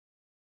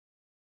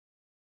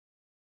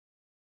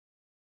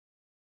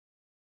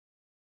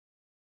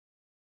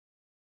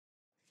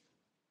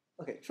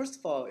Okay, first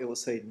of all, it will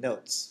say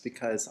notes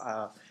because,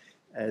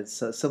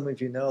 as some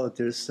of you know,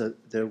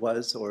 there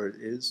was or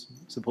is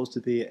supposed to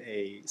be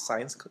a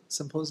science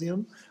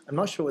symposium. I'm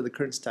not sure what the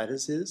current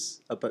status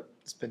is, but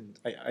it's been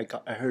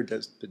I heard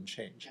that's been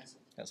changed.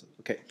 Yes.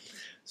 Okay,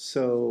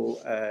 so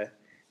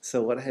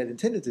so what I had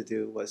intended to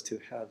do was to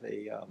have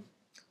a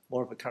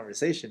more of a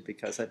conversation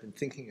because I've been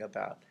thinking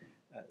about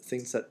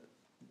things that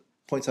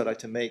points I'd like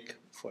to make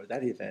for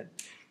that event.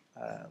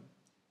 Um,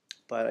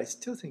 but I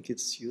still think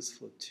it's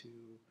useful to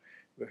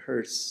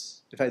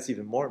rehearse. In fact, it's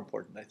even more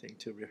important, I think,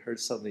 to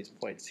rehearse some of these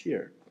points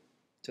here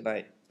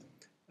tonight,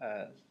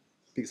 uh,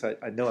 because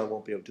I know I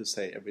won't be able to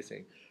say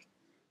everything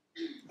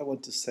I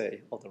want to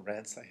say, all the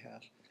rants I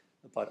have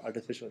about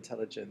artificial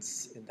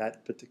intelligence in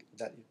that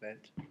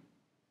event.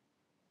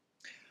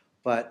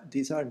 But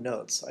these are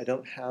notes. I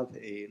don't have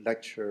a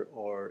lecture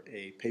or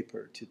a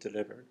paper to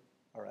deliver.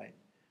 All right,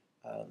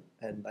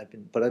 and I've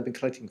been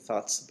collecting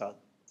thoughts about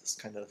this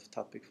kind of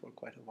topic for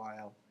quite a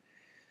while.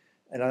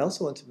 And I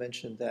also want to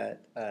mention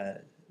that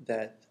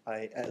that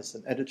I, as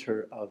an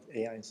editor of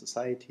AI in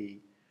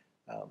Society,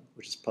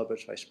 which is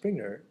published by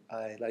Springer,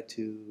 I like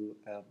to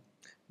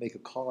make a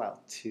call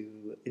out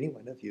to any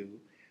one of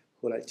you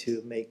who would like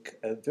to make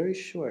a very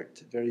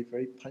short, very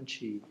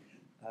punchy,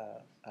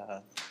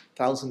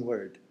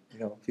 1,000-word,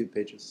 a few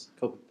pages,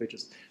 couple of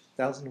pages,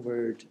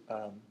 1,000-word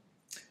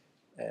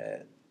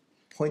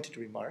pointed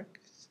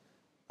remarks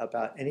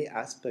about any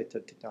aspect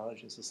of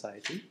technology in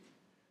society.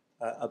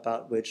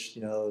 About which,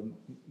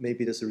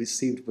 maybe there's a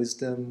received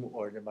wisdom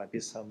or there might be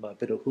some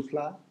bit of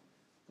hoopla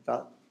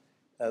about,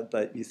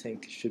 but you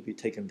think should be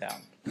taken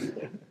down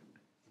a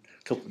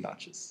couple of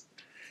notches.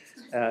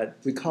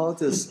 We call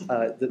this,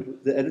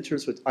 the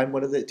editors, I'm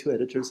one of the 2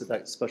 editors of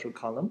that special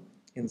column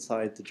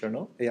inside the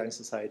journal, AI in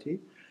Society.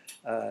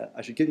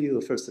 I should give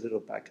you first a little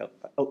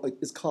backup. Oh,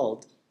 it's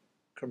called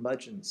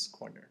Curmudgeon's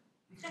Corner.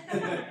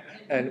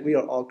 And we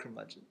are all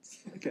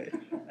curmudgeons, okay,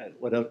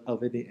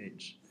 of any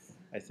age.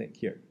 I think,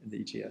 here in the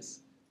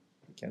EGS.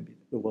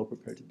 We're well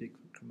prepared to be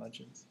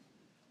curmudgeons.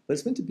 But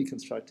it's meant to be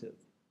constructive.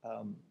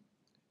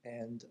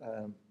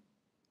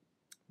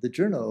 The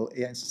journal,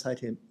 AI in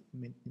Society,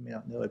 you may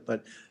not know it,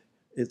 but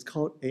it's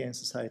called AI in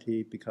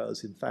Society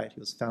because, in fact, it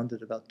was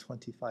founded about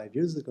 25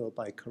 years ago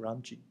by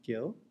Karamjit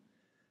Gill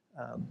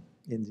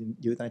in the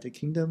United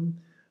Kingdom.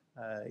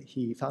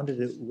 He founded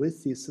it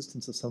with the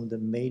assistance of some of the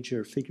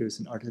major figures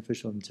in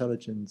artificial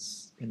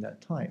intelligence in that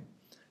time.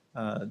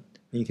 And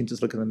you can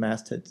just look at the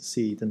masthead to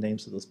see the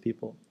names of those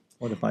people.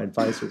 One of my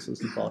advisors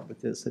was involved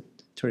with this,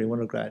 Terry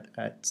Winograd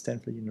at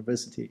Stanford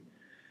University.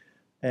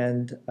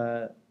 And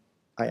I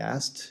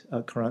asked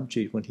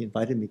Karamjit when he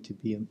invited me to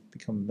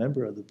become a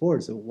member of the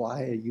board, so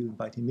why are you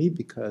inviting me?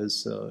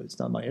 Because it's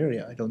not my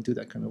area. I don't do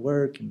that kind of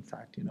work. In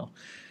fact,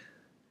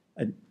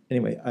 And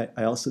anyway,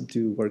 I also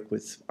do work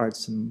with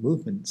arts and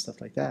movement and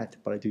stuff like that,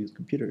 but I do use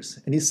computers.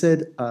 And he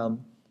said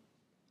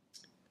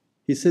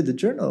the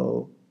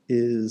journal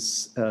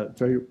is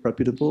very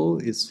reputable.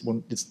 It's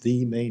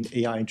the main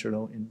AI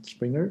journal in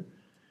Springer,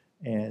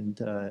 and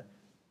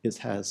it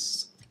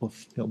has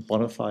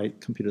bona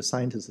fide computer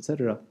scientists,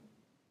 etc.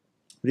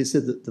 But he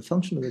said that the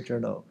function of the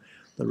journal,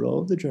 the role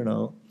of the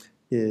journal,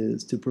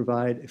 is to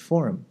provide a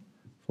forum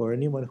for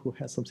anyone who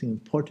has something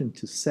important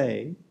to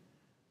say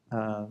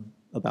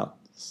about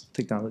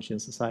technology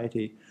and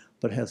society,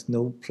 but has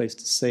no place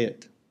to say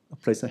it, a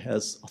place that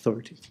has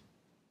authority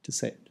to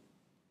say it.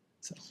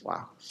 So,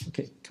 wow,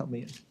 okay, count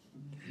me in.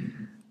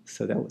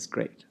 So that was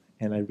great.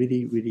 And I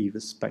really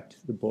respect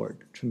the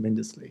board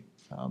tremendously.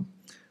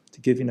 To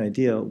give you an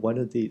idea, one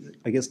of the,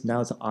 I guess now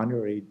it's an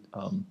honorary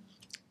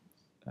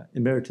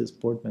emeritus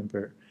board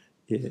member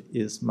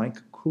is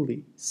Mike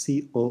Cooley,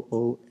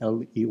 Cooley.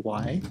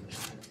 I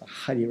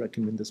highly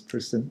recommend this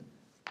person,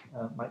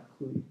 Mike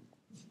Cooley.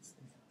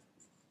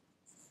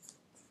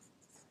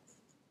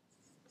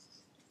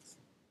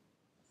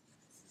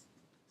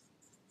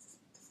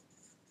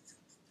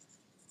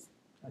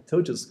 I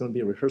told you it's going to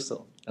be a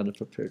rehearsal, not a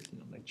prepared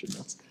lecture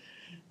notes.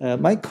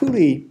 Mike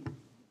Cooley,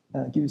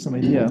 give you some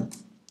idea,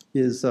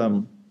 is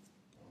a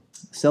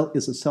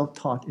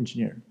self-taught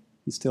engineer.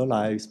 He's still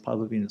alive. He's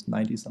probably in his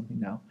 90-something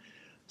now.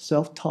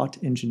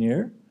 Self-taught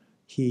engineer.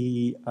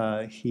 He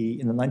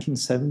in the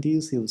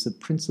 1970s, he was a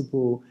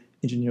principal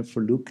engineer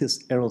for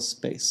Lucas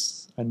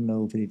Aerospace. I don't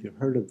know if any of you have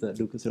heard of the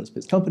Lucas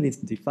Aerospace company. It's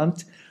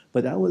defunct,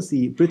 but that was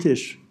the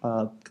British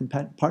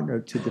partner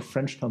to the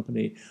French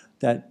company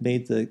that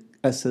made the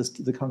SS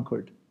the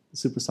Concorde, the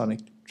supersonic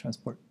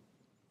transport.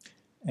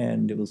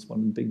 And it was one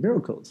of the big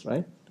miracles,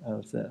 right,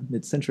 of the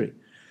mid-century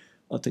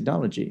of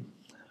technology.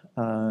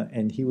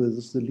 And he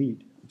was the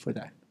lead for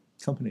that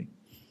company.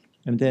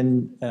 And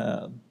then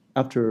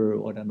after,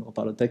 I don't know,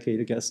 about a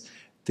decade, I guess,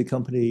 the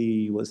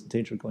company was in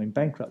danger of going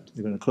bankrupt.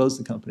 They were going to close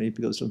the company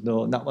because there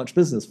was not much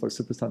business for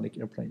supersonic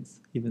airplanes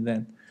even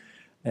then.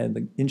 And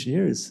the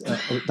engineers,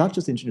 not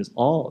just engineers,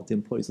 all the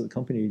employees of the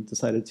company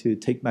decided to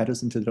take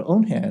matters into their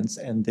own hands,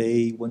 and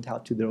they went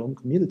out to their own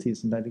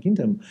communities in the United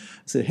Kingdom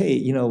and said,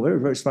 hey, we're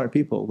very smart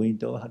people. We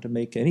know how to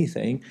make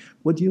anything.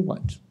 What do you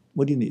want?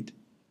 What do you need?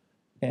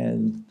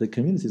 And the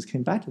communities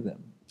came back to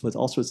them with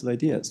all sorts of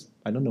ideas.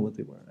 I don't know what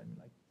they were. I mean,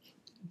 like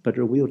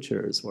better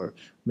wheelchairs or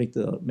make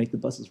the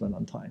buses run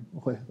on time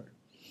or whatever.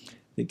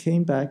 They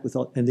came back with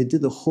all, and they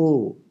did the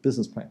whole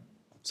business plan,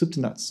 soup to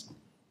nuts. It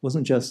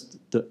wasn't just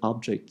the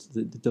object,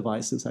 the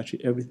devices,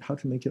 actually how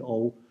to make it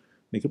all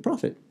make a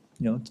profit,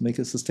 to make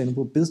a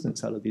sustainable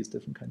business out of these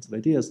different kinds of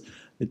ideas.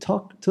 They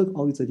took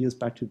all these ideas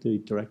back to the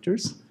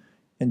directors,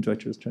 and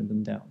directors turned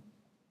them down,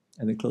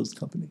 and they closed the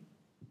company.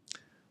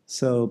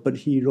 So, but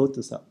he wrote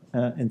this up.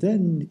 And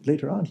then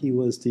later on, he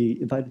was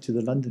invited to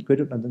the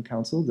Greater London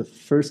Council, the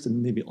first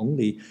and maybe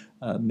only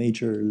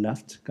major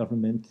left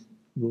government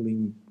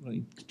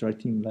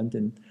directing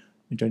London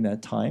during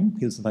that time.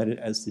 He was invited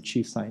as the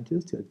chief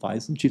scientist to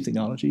advise them, chief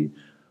technology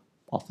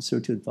officer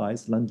to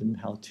advise London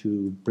how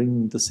to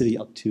bring the city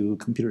up to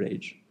computer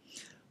age.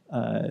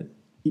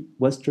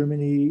 West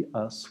Germany,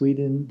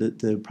 Sweden,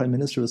 the prime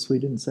minister of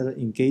Sweden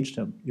engaged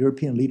him,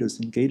 European leaders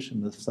engaged him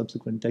in the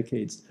subsequent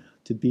decades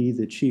to be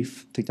the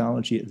chief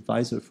technology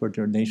advisor for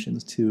their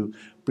nations, to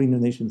bring their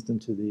nations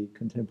into the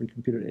contemporary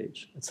computer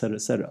age, et cetera,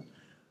 et cetera.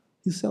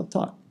 He's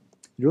self-taught.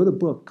 He wrote a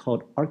book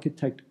called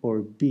Architect or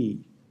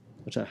Be,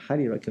 which I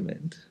highly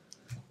recommend.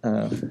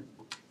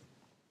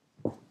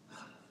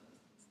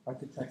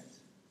 Architect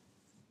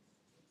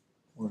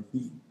or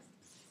Be.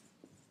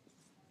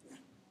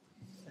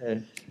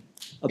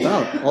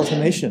 About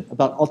automation, and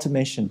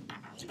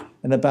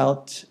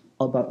about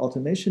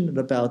automation, and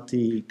about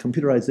the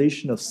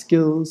computerization of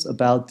skills,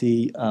 about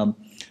the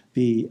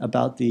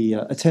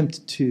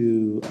attempt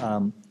to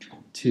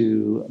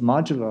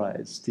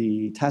modularize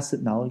the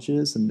tacit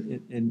knowledges and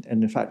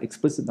in fact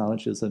explicit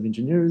knowledges of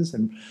engineers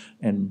and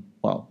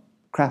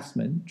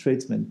craftsmen,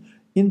 tradesmen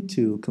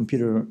into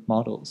computer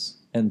models,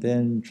 and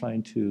then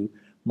trying to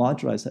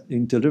modularize that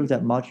and deliver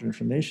that modular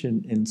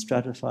information in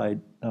stratified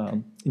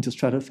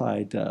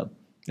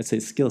let's say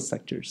skill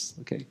sectors,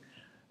 okay,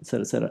 et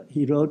cetera, et cetera.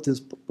 He wrote this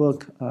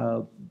book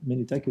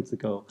many decades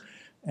ago,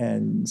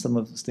 and some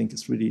of us think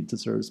it really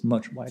deserves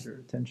much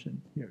wider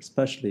attention here,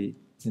 especially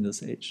in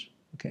this age,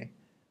 okay.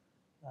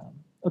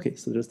 Okay,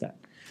 so there's that.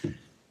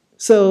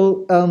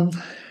 So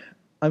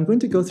I'm going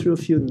to go through a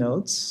few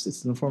notes.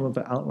 It's in the form of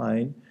an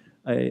outline.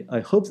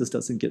 I hope this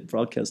doesn't get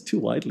broadcast too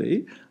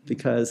widely,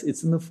 because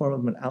it's in the form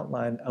of an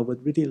outline. I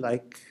would really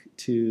like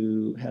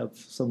to have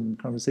some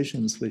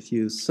conversations with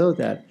you so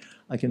that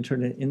I can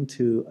turn it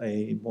into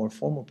a more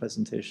formal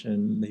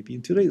presentation maybe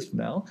in 2 days from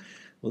now.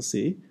 We'll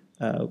see.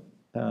 But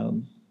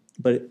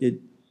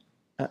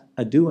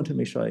I do want to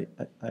make sure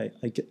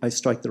I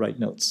strike the right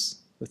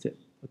notes with it,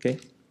 okay?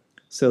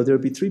 So there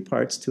will be 3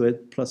 parts to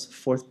it, plus a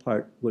 4th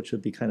part, which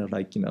would be kind of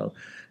like,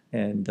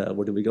 and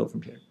where do we go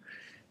from here?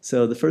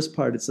 So the first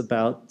part is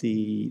about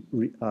the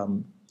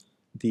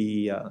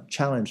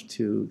challenge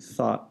to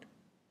thought,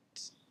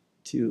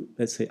 to,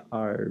 let's say,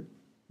 our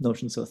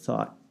notions of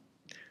thought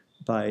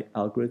by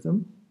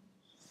algorithm,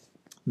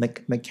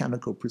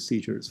 mechanical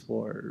procedures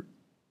for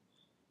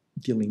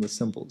dealing with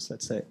symbols,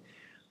 let's say.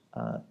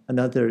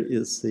 Another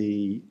is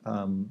in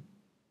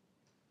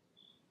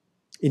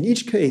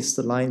each case,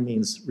 the line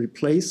means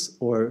replace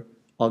or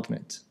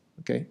augment,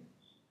 okay?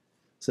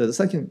 So the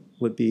second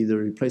would be the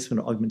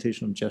replacement or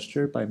augmentation of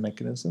gesture by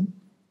mechanism.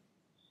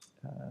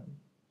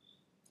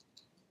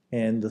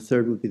 And the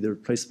third would be the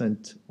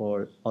replacement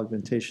or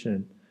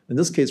augmentation, in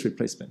this case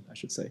replacement, I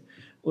should say.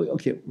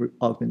 Okay,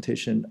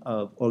 augmentation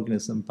of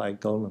organism by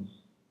golem.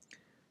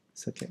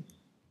 It's okay.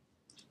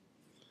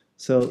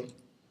 So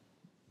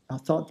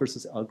thought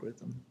versus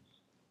algorithm.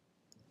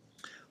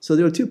 So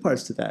there are 2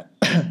 parts to that.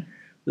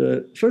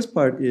 The first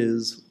part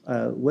is,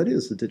 what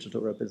is the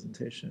digital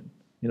representation?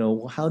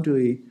 How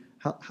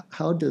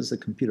does a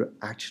computer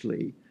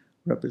actually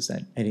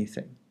represent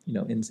anything,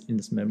 in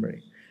this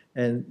memory?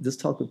 And this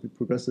talk will be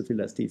progressively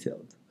less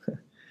detailed.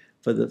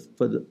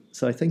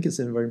 So I think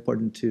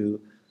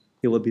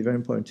it would be very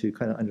important to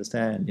kind of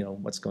understand,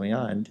 what's going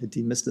on, to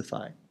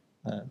demystify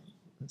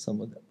some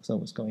of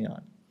what's going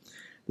on.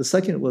 The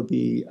second will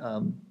be,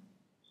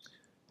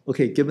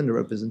 okay, given the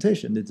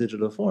representation, the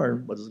digital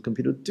form, what does the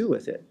computer do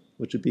with it?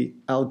 Which would be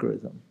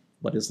algorithm.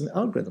 What is an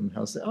algorithm?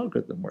 How does the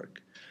algorithm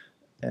work?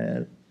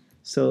 And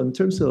so in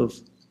terms of,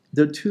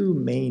 there are 2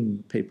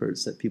 main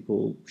papers that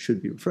people should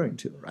be referring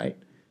to, right?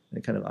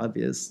 And kind of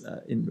obvious,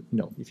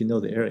 if you know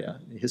the area,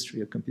 the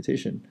history of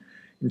computation.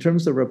 In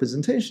terms of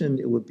representation,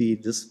 it would be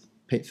this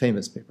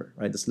famous paper,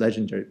 right? This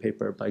legendary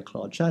paper by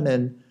Claude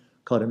Shannon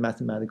called A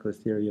Mathematical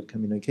Theory of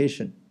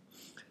Communication.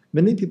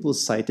 Many people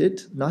cite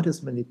it, not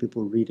as many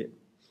people read it.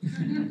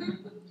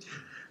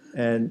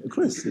 And of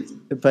course,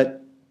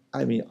 but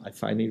I mean, I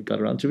finally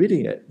got around to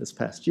reading it this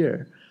past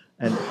year,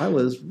 and I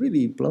was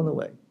really blown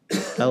away.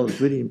 I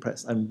was really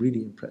impressed. I'm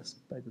really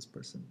impressed by this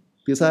person.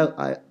 Because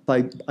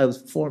by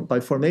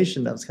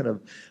formation, I was kind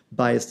of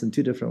biased in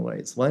 2 different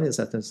ways. One is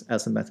that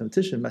as a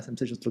mathematician,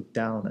 mathematicians look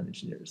down on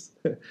engineers,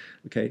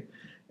 okay?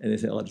 And they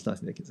say, oh, there's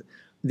nothing they can say.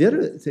 The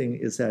other thing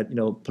is that,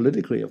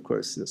 politically, of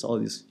course, there's all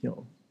these,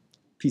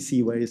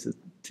 PC ways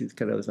to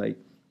kind of like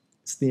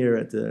sneer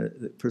at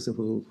the person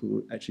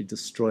who actually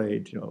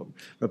destroyed,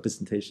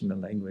 representation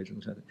and language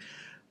and something.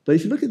 But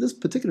if you look at this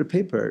particular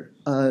paper,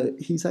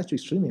 he's actually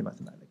extremely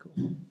mathematical.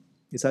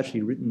 It's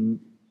actually written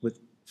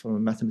from a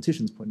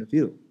mathematician's point of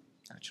view,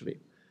 actually,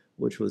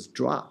 which was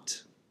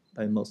dropped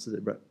by most of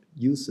the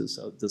uses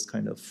of this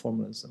kind of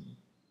formalism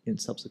in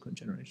subsequent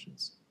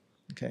generations.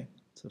 Okay,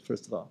 so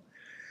first of all.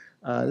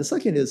 The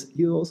second is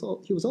he was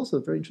also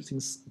very interesting,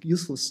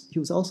 useful. He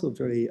was also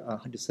very, how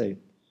do you say,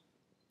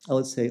 I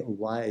would say a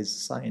wise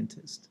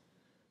scientist.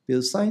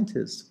 Because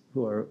scientists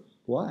who are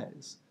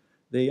wise,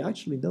 they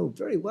actually know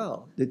very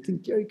well. They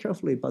think very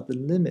carefully about the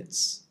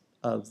limits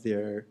of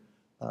their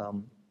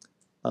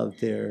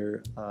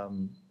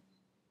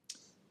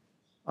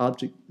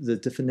object, the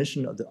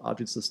definition of the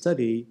objects of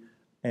study,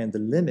 and the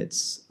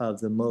limits of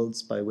the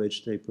modes by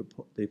which they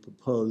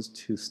propose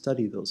to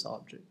study those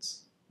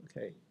objects.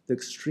 Okay, they're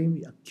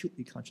extremely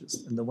acutely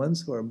conscious, and the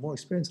ones who are more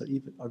experienced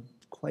are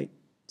quite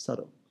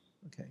subtle.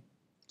 Okay,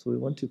 so we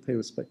want to pay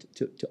respect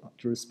to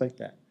respect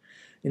that.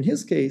 In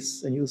his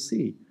case, and you'll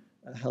see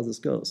how this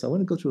goes. So I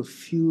want to go through a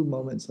few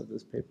moments of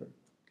this paper.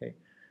 Okay,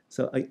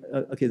 so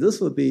okay, this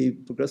will be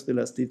progressively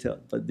less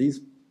detailed, but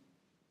these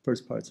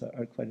first parts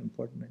are quite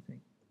important, I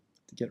think,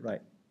 to get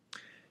right.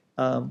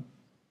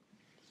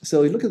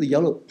 So you look at the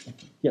yellow.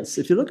 Yes,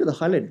 if you look at the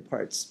highlighted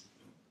parts,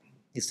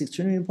 it's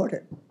extremely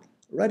important.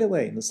 Right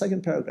away, in the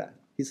second paragraph,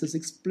 he says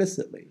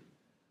explicitly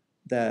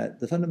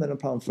that the fundamental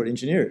problem for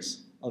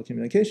engineers of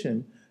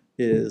communication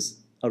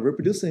is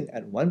reproducing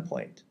at one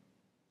point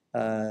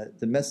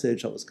the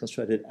message that was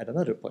constructed at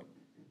another point.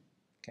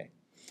 Okay,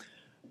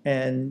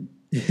 and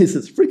he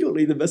says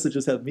frequently the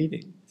messages have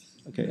meaning.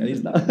 Okay, and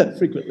he's not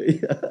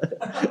frequently,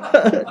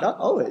 not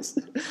always,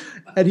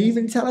 and he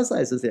even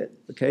italicizes it.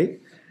 Okay,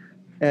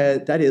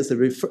 that is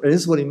this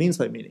is what he means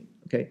by meaning.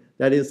 Okay,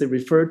 that is they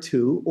refer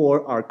to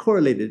or are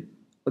correlated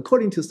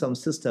according to some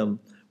system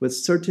with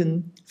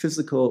certain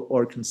physical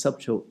or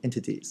conceptual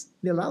entities.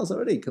 He allows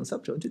already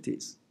conceptual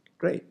entities.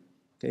 Great.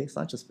 Okay, it's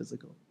not just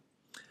physical.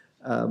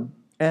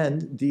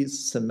 And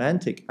these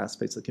semantic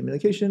aspects of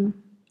communication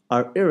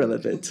are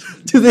irrelevant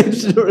to the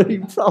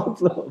engineering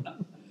problem.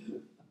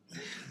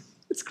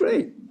 It's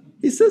great.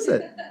 He says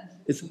it.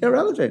 It's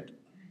irrelevant.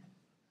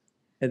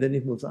 And then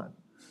he moves on.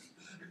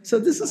 So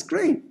this is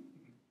great.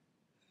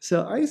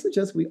 So I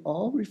suggest we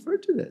all refer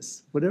to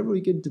this. Whenever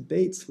we get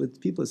debates with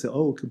people who say,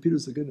 oh,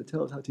 computers are going to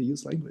tell us how to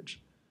use language.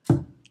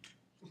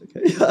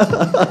 Okay.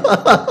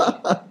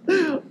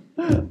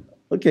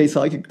 Okay,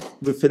 so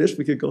we're finished,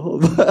 we can go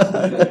home.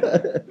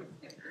 But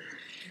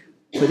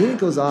then it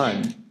goes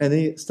on, and then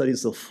he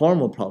studies the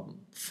formal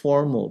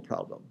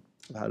problem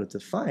of how to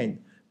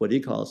define what he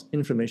calls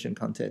information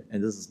content.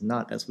 And this is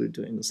not, as we were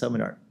doing in the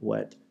seminar,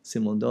 what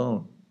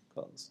Simondon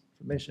calls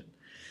information.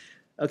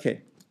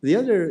 Okay. The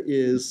other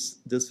is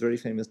this very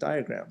famous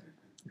diagram,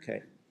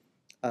 okay,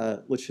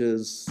 which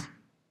is,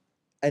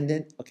 and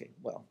then, okay,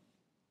 well,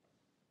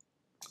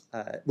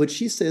 which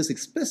he says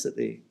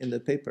explicitly in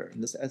the paper,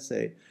 in this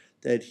essay,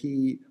 that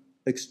he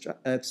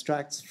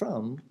abstracts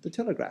from the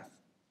telegraph.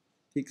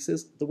 He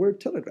says the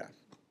word telegraph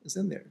is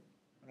in there,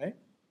 right?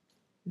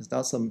 It's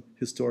not some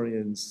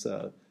historian's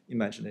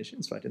imagination,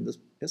 it's right in this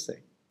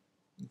essay,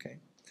 okay?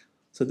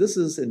 So this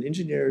is an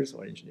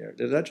the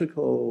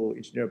electrical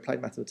engineer,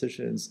 applied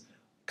mathematicians,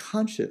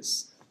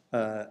 conscious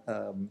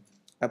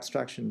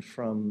abstraction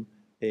from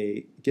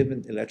a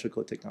given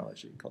electrical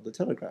technology called the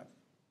telegraph.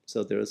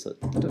 So there is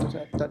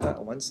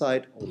on one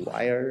side, a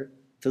wire,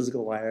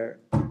 physical wire,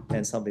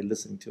 and somebody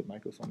listening to a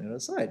microphone on the other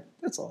side.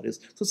 That's all it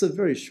is. So it's a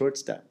very short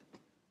step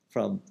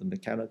from the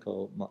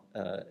mechanical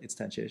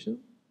instantiation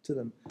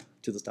to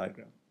this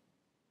diagram.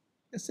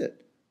 That's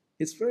it.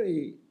 It's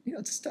very,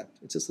 it's a step.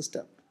 It's just a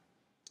step.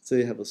 So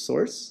you have a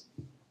source.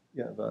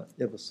 You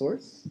have a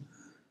source.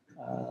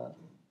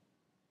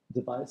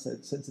 Device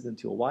that sends it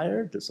into a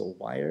wire. There's a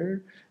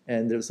wire,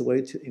 and there's a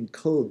way to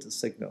encode the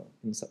signal.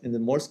 In the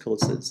Morse code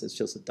sense, it's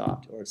just a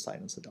dot or a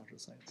sign. It's a dot or a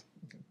sign.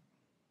 Okay.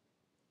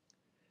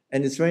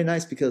 And it's very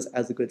nice because,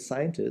 as a good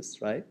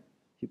scientist, right,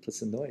 he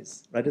puts in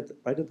noise right at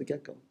the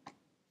get-go.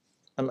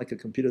 Unlike a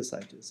computer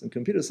scientist, in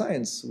computer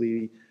science,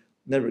 we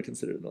never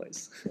consider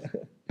noise,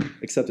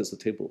 except as a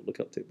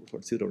lookup table for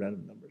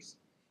pseudo-random numbers.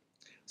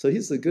 So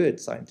he's a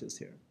good scientist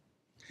here.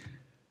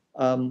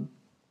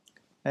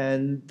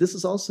 And this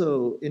is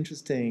also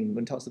interesting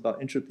when he talks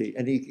about entropy,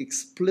 and he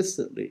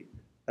explicitly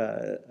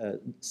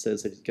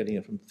says that he's getting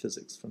it from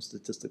physics, from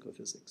statistical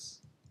physics.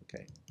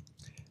 Okay,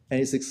 and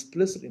he's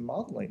explicitly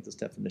modeling this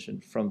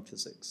definition from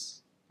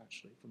physics,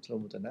 actually, from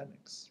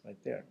thermodynamics,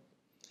 right there.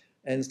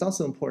 And it's not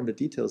so important the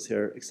details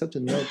here, except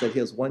to note that he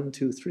has 1,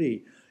 2,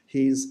 3.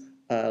 He's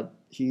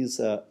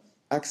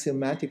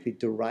axiomatically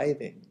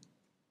deriving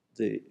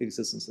the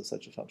existence of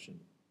such a function.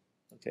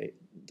 Okay,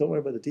 don't worry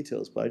about the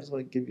details, but I just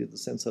want to give you the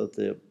sense of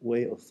the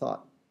way of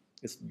thought.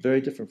 It's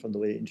very different from the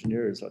way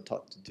engineers are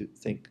taught to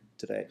think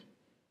today,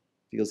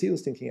 because he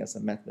was thinking as a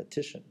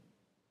mathematician.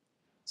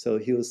 So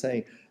he was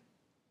saying,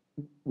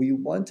 we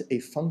want a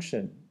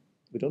function,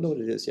 we don't know what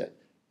it is yet,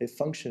 a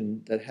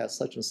function that has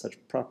such and such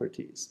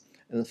properties.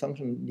 and the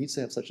function needs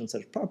to have such and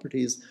such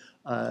properties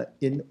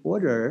in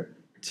order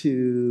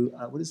to,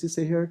 what does he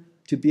say here?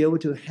 To be able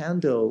to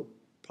handle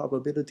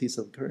probabilities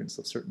of occurrence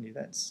of certain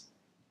events,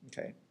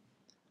 okay?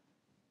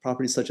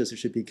 Properties such as it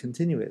should be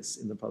continuous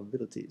in the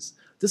probabilities.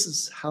 This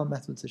is how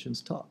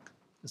mathematicians talk.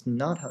 It's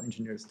not how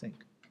engineers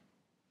think,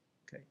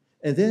 okay?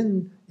 And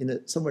then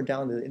somewhere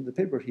down in the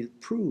paper, he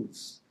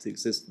proves the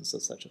existence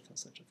of such a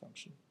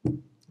function,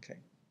 okay?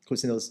 Of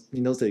course,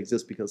 he knows they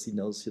exist because he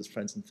knows his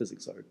friends in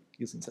physics are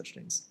using such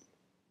things.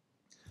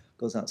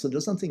 Goes on. So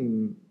there's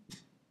something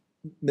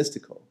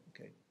mystical,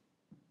 okay,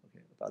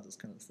 about this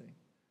kind of thing.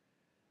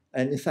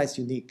 And in fact, it's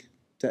unique.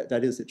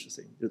 That is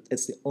interesting.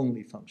 It's the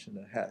only function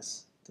that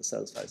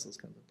satisfies those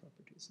kinds of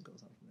properties. It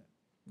goes on from there.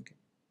 Okay.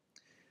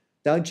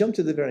 Now I jump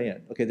to the very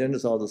end. Okay, then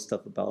there's all this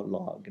stuff about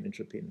log and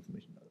entropy and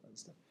information and all that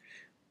stuff.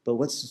 But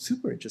what's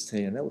super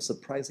interesting, and that was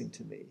surprising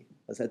to me,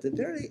 was at the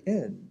very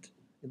end,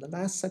 in the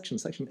last section,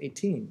 section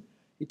 18,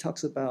 he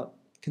talks about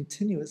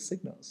continuous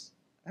signals.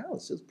 I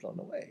was just blown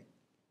away.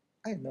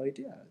 I had no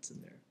idea it's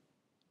in there.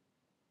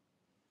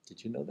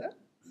 Did you know that?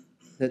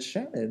 That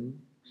Shannon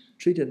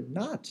treated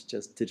not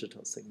just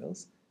digital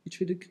signals, he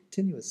treated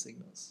continuous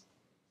signals,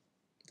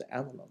 the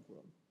analog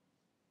world.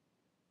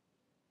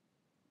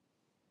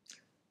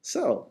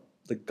 So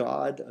the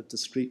god of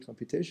discrete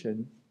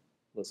computation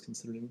was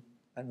considered an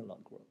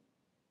analog world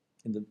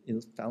in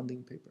the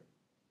founding paper.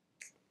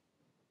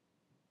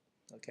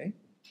 Okay?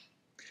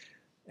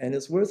 And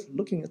it's worth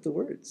looking at the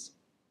words.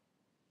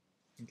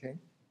 Okay?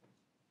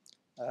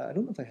 I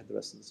don't know if I had the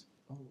rest of this.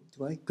 Oh,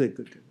 do I?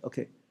 Good.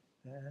 Okay.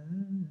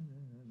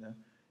 No.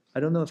 I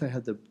don't know if I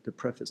had the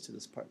preface to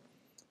this part.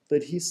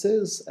 But he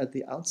says at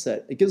the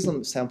outset, it gives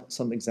them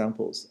some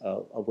examples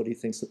of what he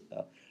thinks,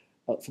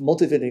 for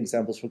motivating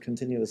examples for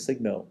continuous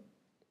signal.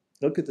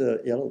 Look at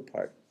the yellow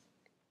part.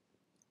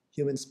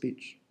 Human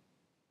speech,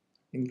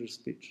 English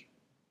speech.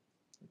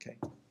 Okay.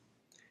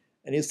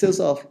 And he says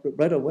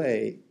right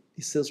away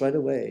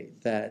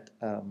that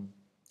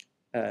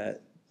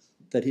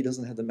that he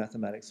doesn't have the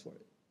mathematics for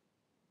it,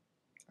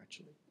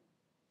 actually.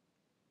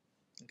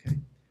 Okay.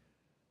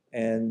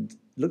 And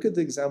look at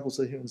the examples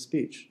of human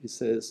speech. He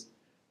says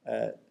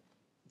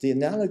the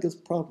analogous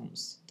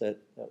problems that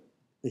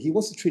he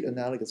wants to treat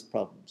analogous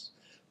problems,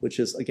 which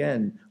is,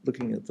 again,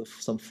 looking at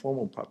some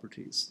formal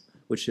properties,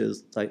 which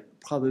is like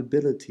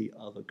probability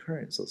of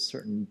occurrence of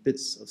certain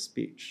bits of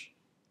speech.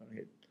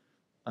 Right?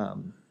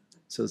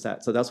 So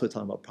that's what we're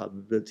talking about,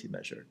 probability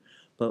measure.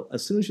 But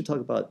as soon as you talk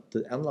about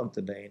the analog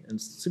domain, and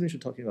as soon as you're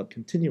talking about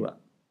continua,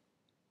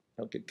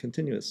 okay,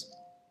 continuous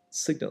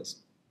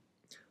signals,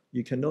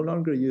 you can no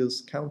longer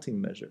use counting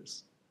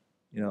measures.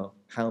 You know,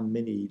 how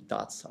many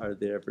dots are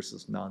there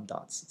versus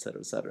non-dots,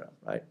 et cetera,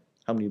 right?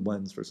 How many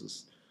ones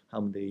versus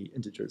how many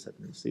integers have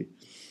been received.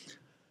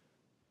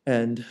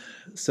 And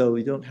so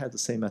we don't have the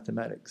same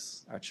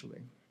mathematics,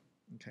 actually,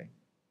 okay?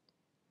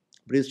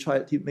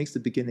 But he makes the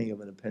beginning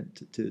of an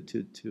attempt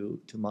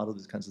to model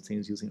these kinds of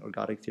things using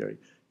ergodic theory.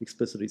 He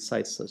explicitly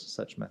cites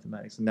such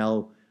mathematics. And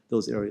now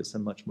those areas are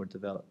much more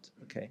developed,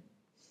 okay?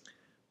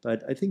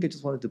 But I think I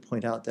just wanted to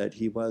point out that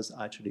he was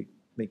actually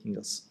making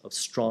a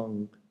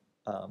strong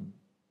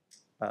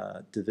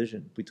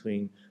division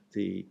between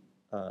the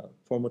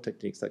formal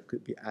techniques that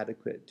could be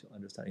adequate to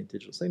understanding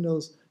digital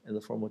signals and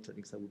the formal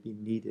techniques that would be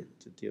needed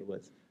to deal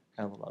with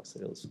analog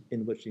signals,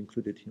 in which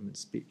included human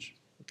speech.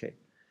 Okay,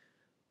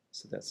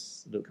 so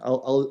that's, look,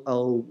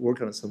 I'll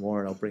work on it some more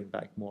and I'll bring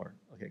back more,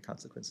 okay,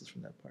 consequences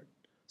from that part.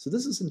 So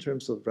this is in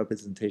terms of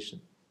representation.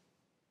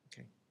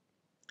 Okay.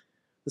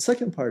 The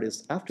second part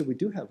is after we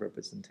do have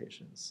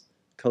representations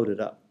coded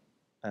up,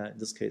 in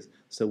this case,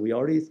 so we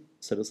already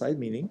set aside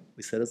meaning,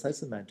 we set aside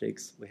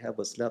semantics, we have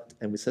what's left,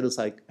 and we set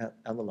aside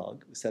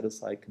analog, we set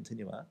aside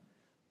continua,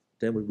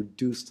 then we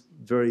reduced,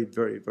 very,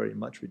 very, very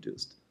much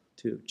reduced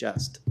to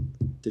just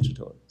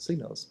digital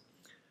signals.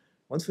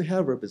 Once we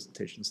have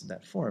representations in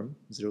that form,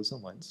 zeros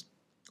and ones,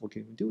 what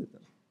can we do with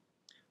them?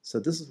 So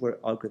this is where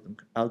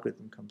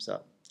algorithm comes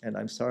up. And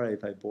I'm sorry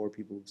if I bore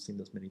people who've seen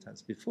this many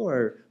times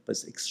before, but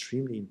it's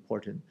extremely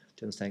important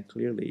to understand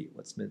clearly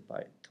what's meant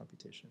by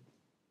computation.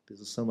 Because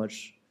there's so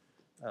much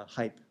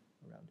hype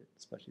around it,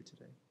 especially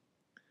today.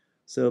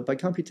 So by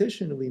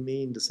computation, we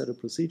mean the set of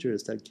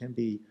procedures that can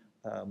be,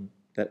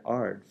 that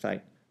are, in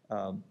fact,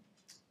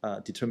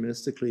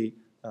 deterministically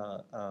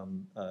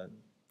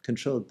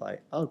controlled by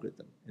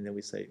algorithm. And then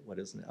we say, what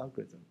is an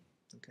algorithm?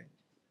 Okay.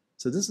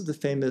 So this is the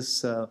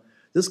famous,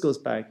 this goes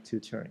back to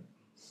Turing.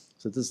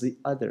 So this is the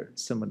other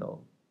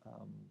seminal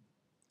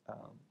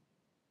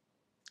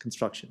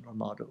construction or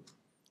model,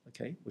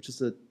 okay, which is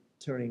the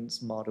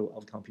Turing's model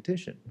of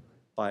computation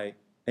by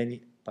an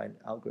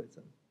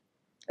algorithm.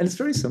 And it's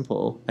very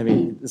simple. I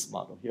mean, this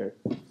model here,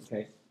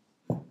 okay,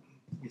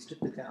 you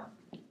strip it down.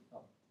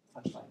 Oh,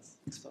 punchlines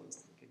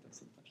exposed. Okay, that's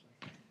the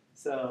punchline.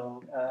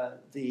 So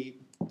the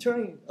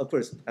Turing, of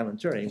course, Alan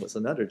Turing was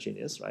another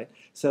genius, right?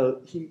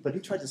 So he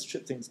tried to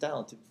strip things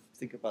down to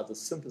think about the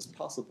simplest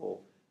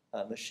possible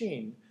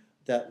machine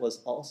that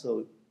was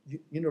also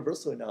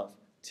universal enough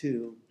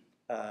to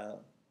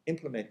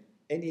implement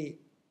any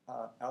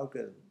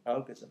algorithm,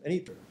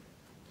 any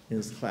in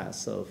this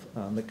class of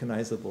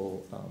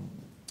mechanizable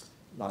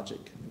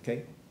logic,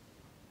 okay?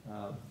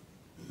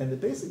 And the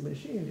basic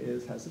machine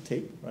has a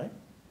tape, right?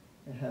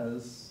 It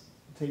has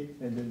tape,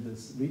 and then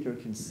this reader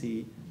can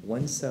see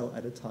one cell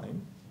at a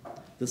time.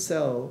 The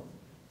cell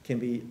can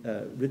be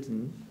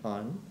written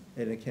on,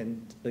 and it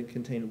can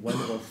contain one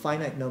or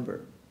finite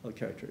number of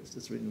characters.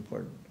 It's really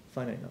important,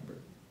 finite number,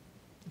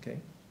 okay?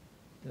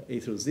 A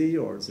through Z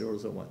or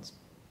zeros or ones.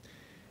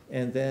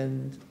 And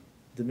then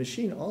the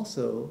machine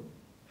also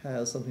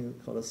has something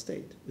called a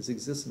state. It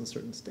exists in a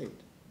certain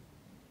state,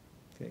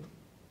 okay?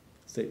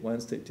 State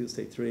 1, state 2,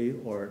 state 3,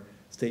 or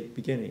state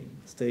beginning,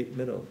 state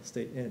middle,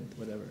 state end,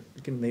 whatever.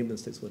 You can name the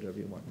states whatever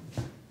you want,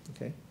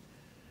 okay?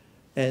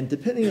 And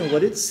depending on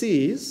what it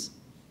sees,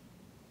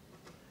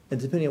 and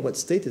depending on what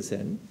state it's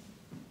in,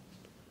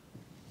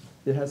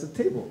 it has a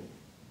table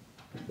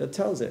that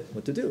tells it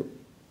what to do.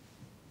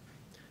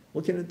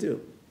 What can it do?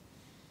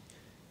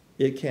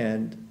 It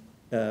can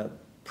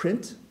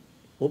print,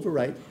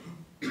 overwrite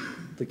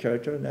the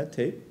character in that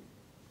tape,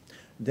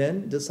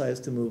 then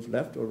decides to move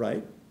left or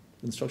right.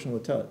 The instruction will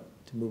tell it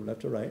to move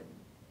left or right,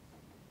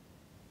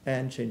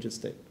 and change its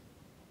state.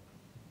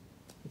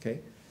 Okay,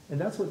 and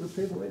that's what the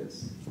table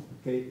is.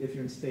 Okay, if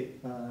you're in state,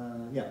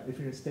 if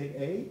you're in state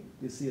A,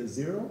 you see a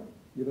 0.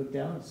 You look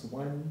down, it's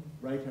 1,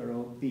 right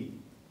arrow, B.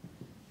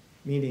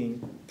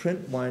 Meaning,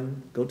 print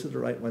 1, go to the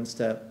right 1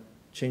 step,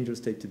 change your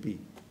state to B.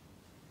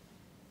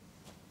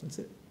 That's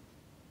it.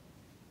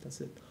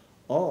 That's it.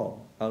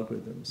 All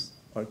algorithms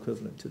are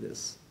equivalent to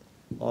this.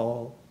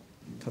 All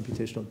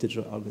computational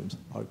digital algorithms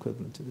are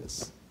equivalent to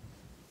this.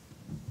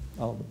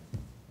 All of them.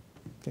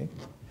 Okay?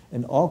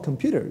 And all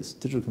computers,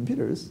 digital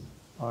computers,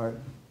 are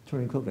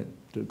Turing equivalent.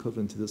 They're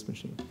equivalent to this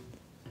machine.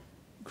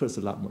 Of course,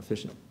 a lot more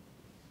efficient.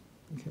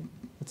 Okay?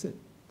 That's it.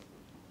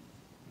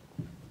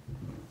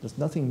 There's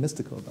nothing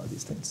mystical about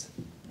these things.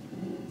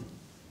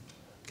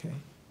 Okay?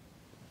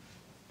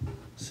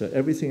 So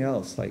everything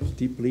else, like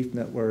deep belief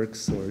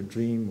networks or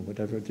dream or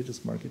whatever, they're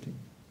just marketing.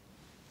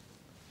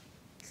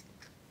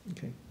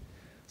 Okay?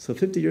 So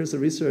 50 years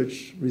of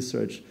research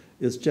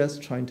is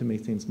just trying to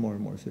make things more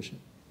and more efficient.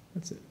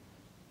 That's it.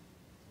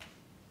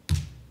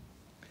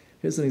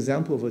 Here's an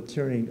example of a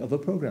Turing of a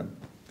program.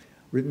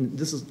 Written,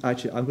 this is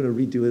actually, I'm going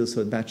to redo it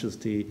so it matches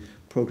the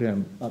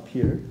program up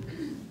here.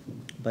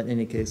 But in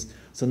any case,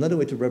 so another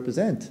way to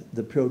represent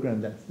the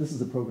program, this is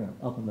the program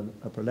up on the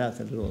upper left,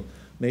 that little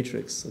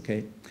matrix,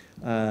 okay,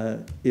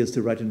 is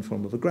to write in the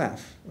form of a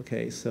graph,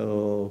 okay?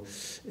 So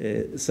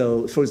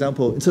for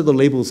example, instead of the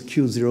labels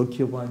Q0,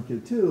 Q1,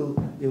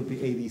 Q2, it would be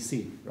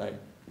ABC, right?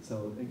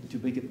 So to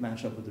make it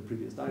match up with the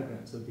previous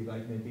diagram, so it would be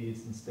like maybe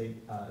it's in state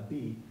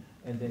B,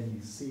 and then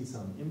you see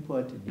some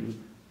input, and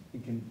you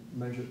can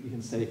measure, you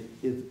can say,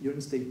 if you're in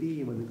state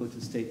B, when we go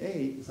to state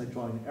A, it's like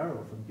drawing an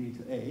arrow from B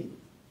to A,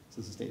 so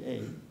this is state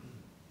A,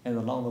 and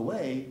along the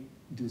way,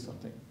 do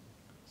something.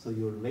 So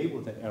you'll label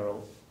that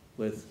arrow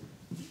with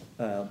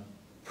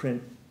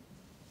print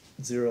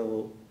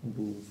 0,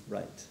 move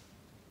right.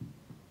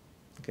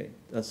 Okay,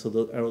 so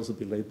the arrows will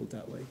be labeled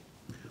that way.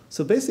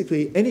 So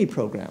basically, any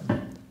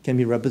program can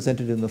be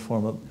represented in the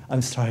form of,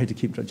 I'm sorry to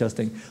keep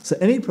adjusting, so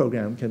any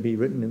program can be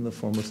written in the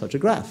form of such a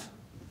graph.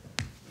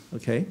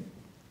 Okay?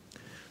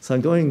 So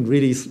I'm going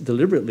really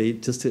deliberately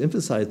just to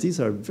emphasize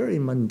these are very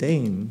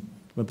mundane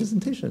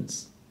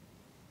representations.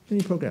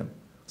 Any program.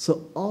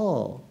 So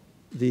all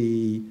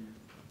the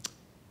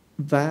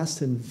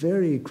vast and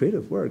very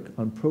creative work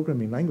on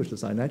programming language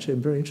design, actually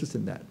I'm very interested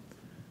in that.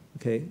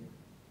 Okay?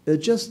 They're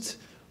just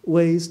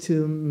ways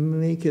to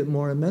make it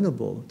more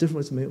amenable, different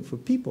ways to make it for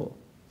people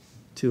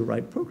to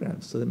write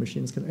programs so that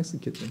machines can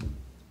execute them.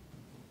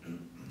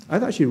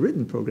 I've actually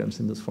written programs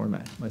in this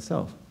format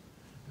myself.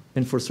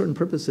 And for certain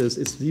purposes,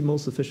 it's the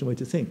most efficient way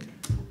to think,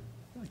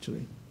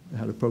 actually,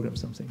 how to program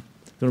something.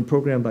 If you want to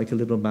program like a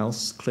little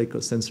mouse click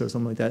or sensor or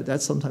something like that,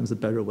 that's sometimes a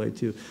better way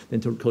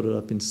than to code it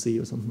up in C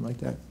or something like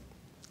that.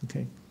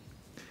 Okay.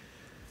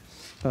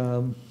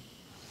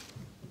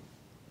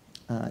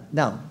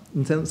 Now,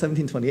 in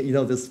 1728, you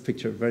know this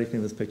picture, very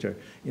famous picture.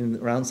 In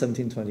around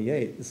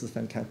 1728, this is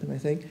Van Kampen, I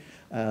think.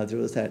 There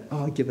was that,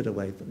 oh, I'll give it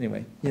away. But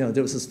anyway, you know,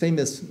 there was this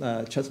famous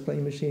chess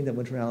playing machine that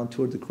went around,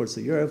 toured the courts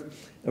of Europe.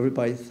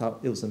 Everybody thought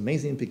it was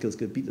amazing because it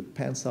could beat the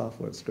pants off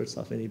or skirts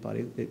off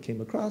anybody it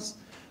came across.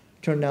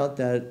 Turned out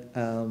that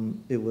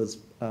it was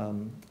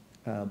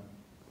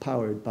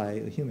powered by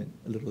a human,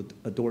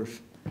 a dwarf,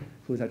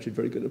 who was actually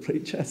very good at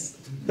playing chess.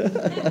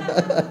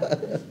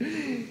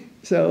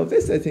 So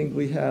basically, I think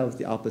we have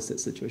the opposite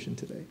situation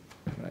today,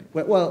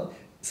 right? Well,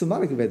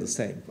 symbolically we're the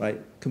same, right?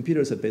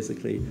 Computers are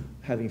basically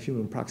having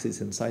human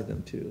proxies inside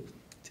them to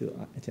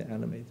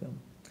animate them.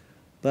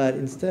 But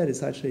instead,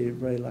 it's actually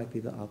very likely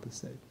the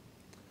opposite.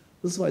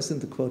 This is why I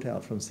sent the quote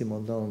out from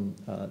Simon Long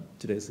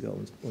 2 days ago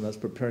when I was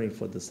preparing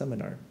for the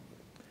seminar.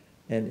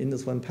 And in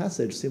this one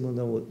passage, Simon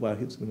Long, while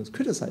he was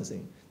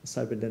criticizing the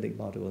cybernetic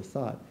model of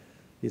thought,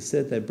 he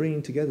said that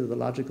bringing together the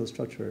logical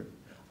structure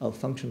of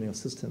functioning of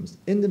systems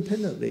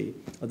independently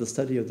of the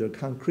study of their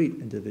concrete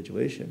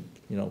individuation,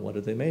 you know, what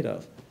are they made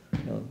of?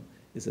 You know,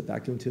 is it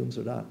vacuum tubes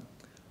or not,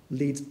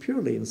 leads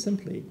purely and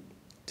simply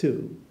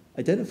to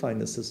identifying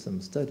the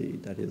system study,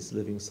 that is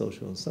living,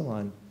 social, and so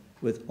on,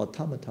 with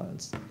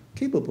automatons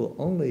capable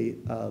only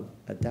of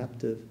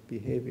adaptive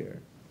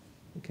behavior.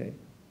 Okay,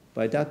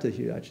 by adaptive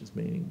here, actually is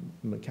meaning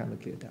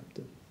mechanically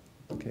adaptive.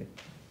 Okay,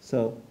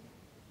 so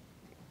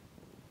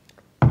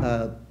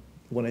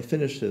when I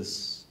finish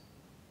this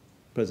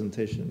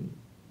presentation,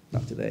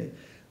 not today,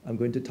 I'm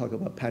going to talk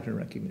about pattern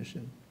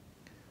recognition.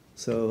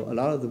 So a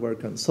lot of the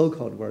work on,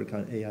 so-called work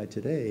on AI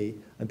today,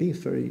 I'm being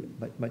very,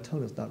 my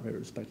tone is not very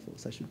respectful,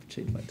 so I should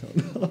change my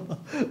tone.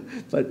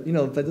 But,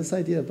 but this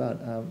idea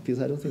about,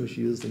 because I don't think we should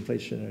use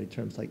inflationary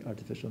terms like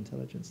artificial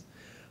intelligence.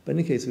 But in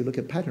any case, we look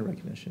at pattern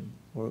recognition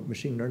or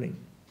machine learning.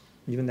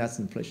 Even that's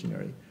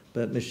inflationary.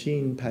 But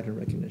machine pattern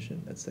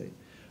recognition, let's say.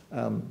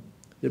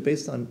 They're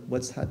based on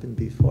what's happened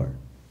before.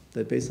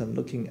 They're based on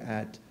looking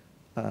at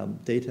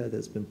data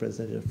that's been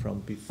presented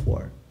from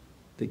before.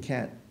 They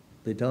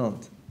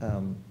don't.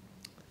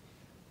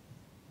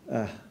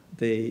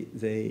 Anyway,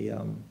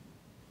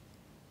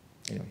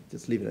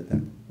 just leave it at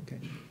that, okay?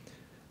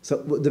 So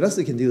the best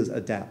they can do is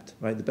adapt,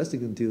 right? The best they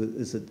can do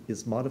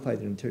is modify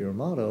the interior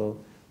model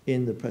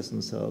in the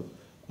presence of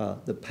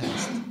the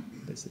past,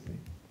 basically.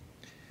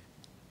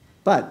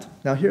 But,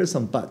 now here are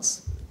some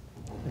buts,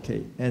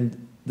 okay?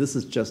 And this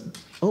is just,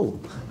 oh,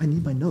 I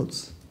need my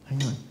notes,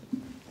 hang on.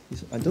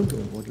 I don't go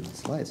in order the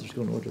slides, I should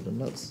go in order the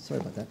notes,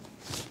 sorry about that.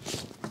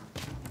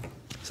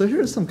 So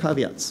here are some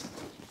caveats.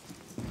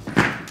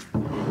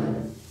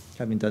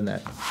 Having done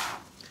that.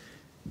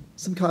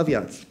 Some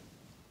caveats.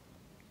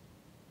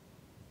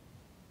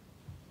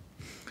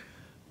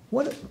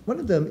 One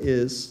of them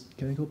is,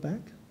 can I go back?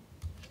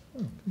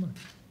 Oh, come on.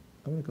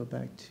 I want to go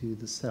back to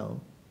the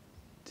cell.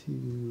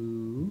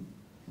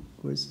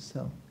 Where's the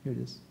cell? Here it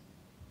is.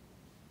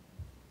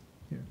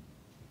 Here.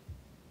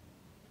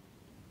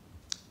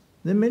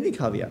 There are many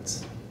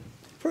caveats.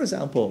 For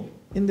example,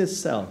 in this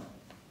cell,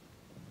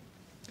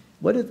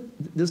 why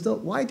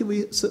do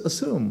we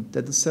assume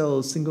that the cell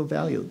is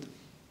single-valued?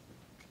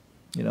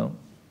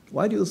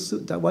 Why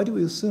do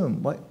we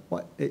assume?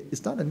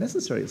 It's not a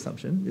necessary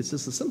assumption. It's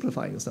just a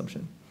simplifying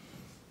assumption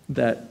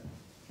that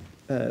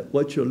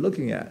what you're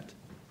looking at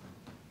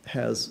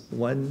has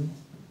one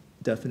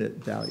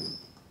definite value.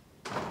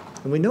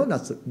 And we know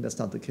that's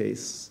not the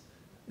case.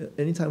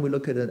 Anytime we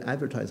look at an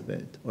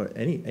advertisement, or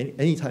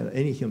any time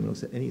any human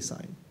looks at any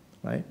sign,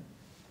 right,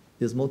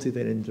 is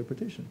motivated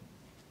interpretation.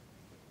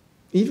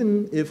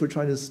 Even if we're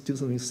trying to do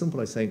something simple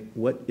like saying,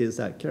 what is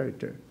that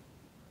character?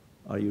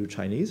 Are you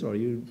Chinese or are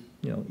you,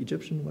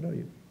 Egyptian? What are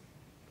you?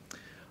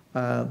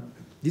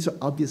 These are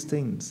obvious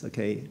things,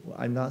 okay?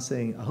 I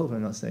hope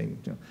I'm not saying,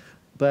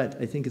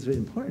 but I think it's really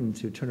important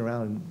to turn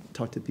around and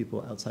talk to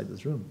people outside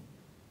this room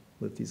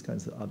with these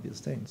kinds of obvious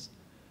things.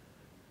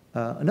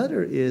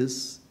 Another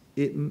is,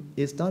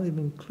 it's not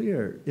even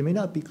clear. It may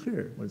not be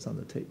clear when it's on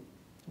the tape.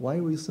 Why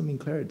are we assuming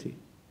clarity?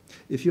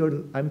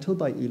 I'm told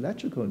by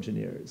electrical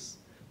engineers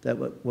that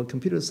what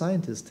computer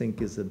scientists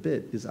think is a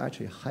bit is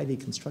actually highly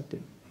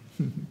constructed.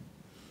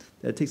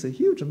 That it takes a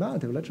huge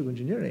amount of electrical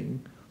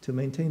engineering to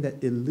maintain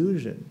that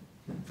illusion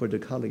for their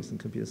colleagues in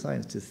computer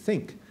science to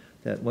think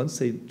that once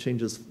they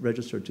change this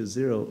register to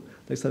 0,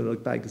 next time they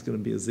look back, it's going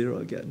to be a 0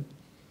 again.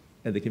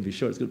 And they can be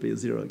sure it's going to be a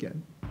 0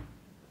 again.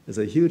 There's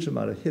a huge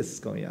amount of hits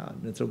going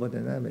on in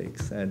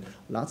thermodynamics and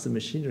lots of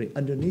machinery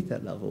underneath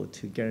that level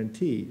to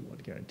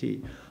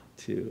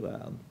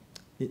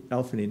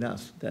often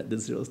enough that the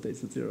 0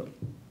 stays at 0.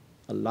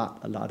 A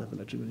lot of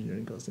electrical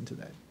engineering goes into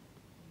that.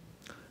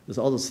 There's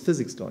all this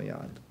physics going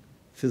on,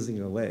 fizzing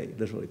away,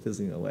 literally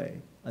fizzing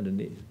away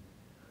underneath.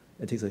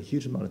 It takes a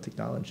huge amount of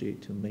technology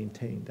to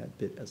maintain that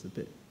bit as a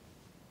bit.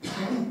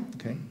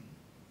 Okay?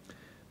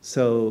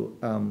 So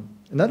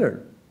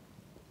another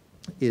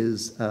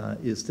is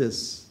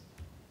this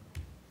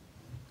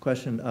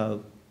question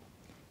of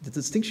the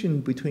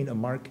distinction between a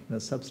mark and a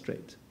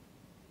substrate.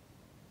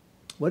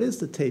 What is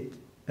the tape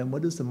and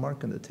what is the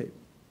mark on the tape?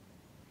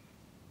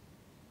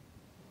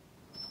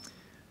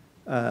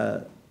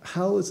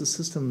 How is the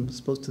system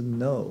supposed to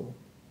know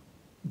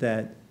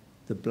that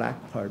the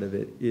black part of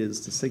it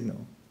is the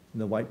signal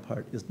and the white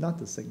part is not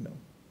the signal?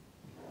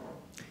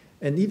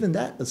 And even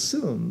that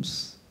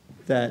assumes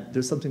that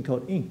there's something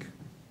called ink,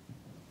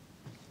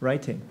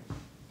 writing.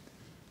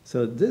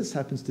 So this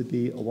happens to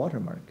be a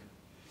watermark.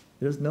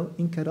 There's no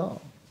ink at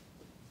all.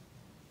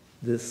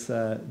 This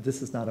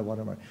is not a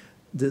watermark.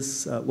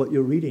 What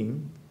you're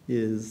reading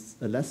is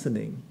a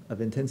lessening of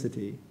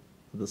intensity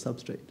of the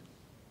substrate.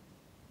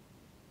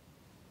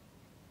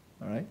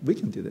 All right, we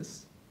can do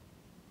this,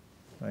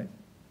 right?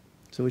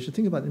 So we should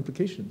think about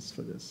implications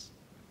for this.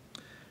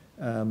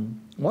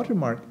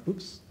 Watermark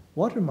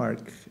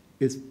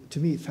is, to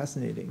me,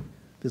 fascinating,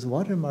 because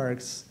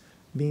watermarks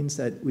means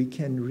that we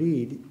can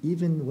read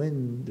even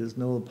when there's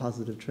no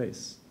positive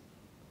trace,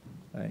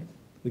 right?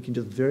 We can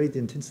just vary the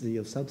intensity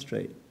of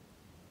substrate,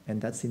 and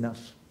that's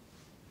enough.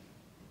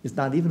 It's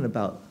not even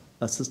about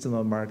a system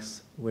of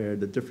marks where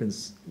the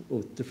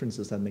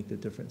differences that make the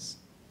difference.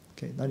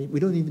 Okay, we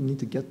don't even need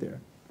to get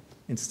there.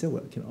 And still, we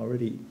can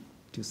already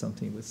do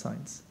something with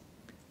science.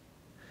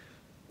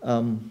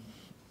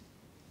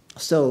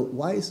 So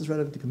why is this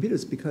relevant to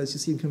computers? Because you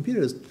see, in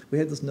computers, we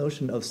have this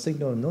notion of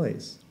signal and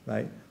noise,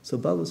 right? So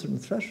above a certain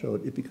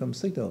threshold, it becomes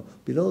signal.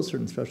 Below a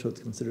certain threshold,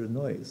 it's considered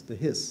noise, the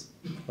hiss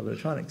of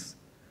electronics.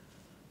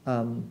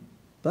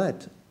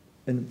 But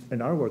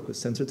in our work with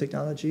sensor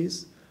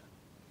technologies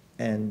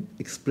and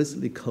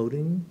explicitly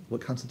coding what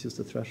constitutes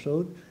the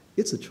threshold,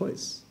 it's a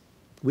choice.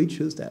 We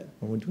choose that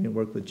when we're doing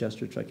work with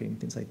gesture tracking,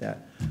 things like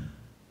that.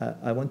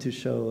 I want to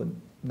show,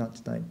 not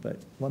tonight, but,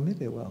 well,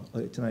 maybe I will,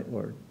 tonight,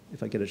 or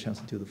if I get a chance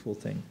to do the full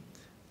thing,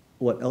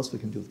 what else we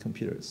can do with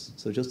computers.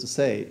 So just to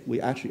say, we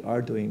actually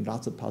are doing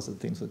lots of positive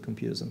things with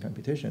computers and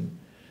computation,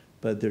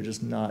 but they're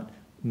just not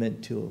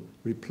meant to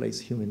replace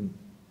human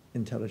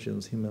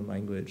intelligence, human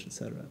language,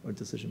 etc., or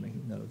decision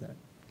making. None of that.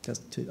 That's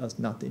to us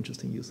not the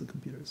interesting use of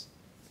computers.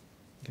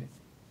 Okay.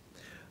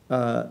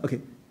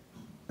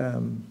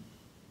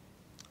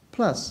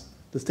 Plus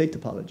the state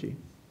topology.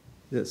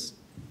 This.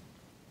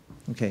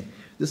 Okay.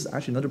 This is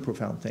actually another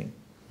profound thing.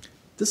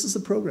 This is a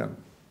program.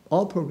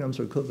 All programs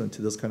are equivalent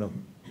to this kind of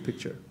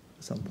picture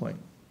at some point.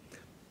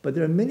 But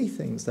there are many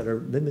things that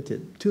are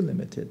limited, too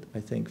limited, I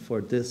think,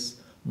 for this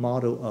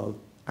model of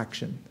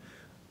action.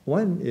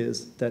 One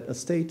is that a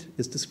state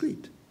is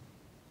discrete,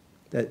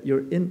 that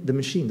you're in the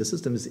machine, the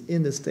system is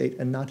in the state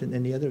and not in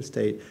any other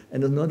state,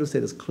 and another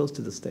state is close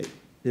to the state.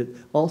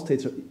 All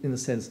states are, in a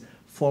sense,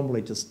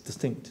 formally just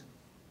distinct.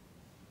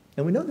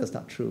 And we know that's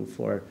not true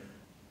for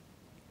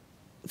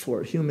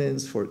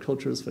humans, for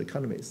cultures, for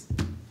economies.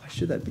 Why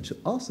should that be true?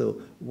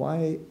 Also,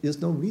 why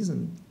there's no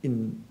reason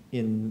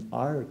in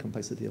our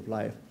complexity of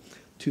life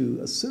to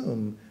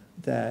assume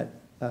that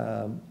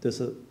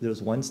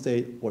there's one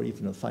state or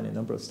even a finite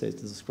number of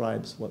states that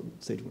describes what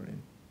state we're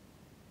in.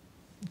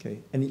 Okay,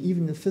 and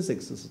even in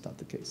physics, this is not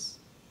the case.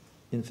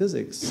 In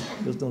physics,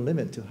 there's no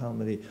limit to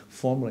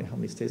formally how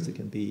many states there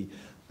can be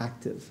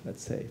active,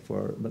 let's say,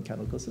 for a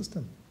mechanical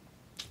system.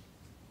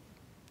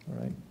 All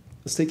right,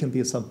 a state can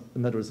be a sum.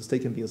 In other words, a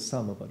state can be a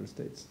sum of other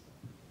states.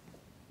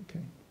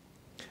 Okay,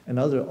 and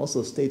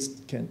also states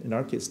can, in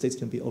our case, states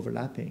can be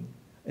overlapping,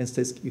 and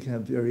states you can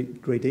have very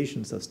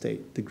gradations of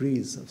state,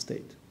 degrees of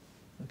state.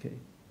 Okay,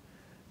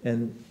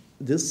 and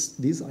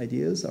these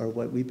ideas are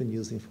what we've been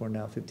using for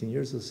now 15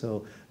 years or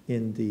so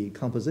in the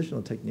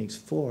compositional techniques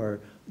for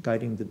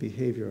guiding the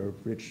behavior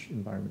of rich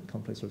environment,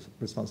 complex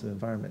responsive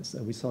environments.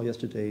 And we saw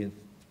yesterday in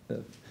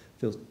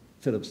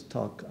Philip's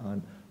talk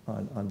on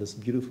this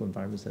beautiful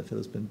environments that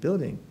Philip's been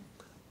building,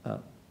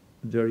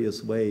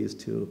 various ways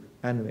to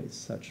animate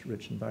such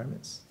rich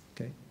environments.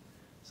 Okay,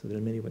 so there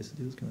are many ways to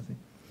do this kind of thing.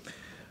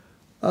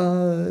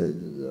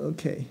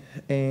 Okay,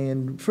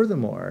 and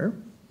furthermore,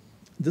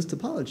 this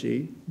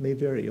topology may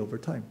vary over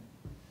time.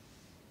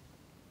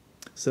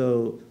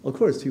 So, of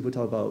course, people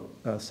talk about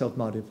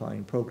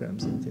self-modifying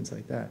programs and things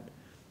like that,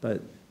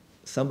 but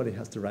somebody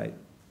has to write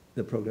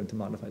the program to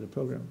modify the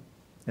program,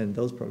 and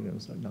those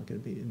programs are not going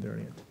to be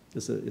invariant.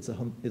 It's a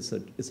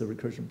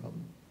recursion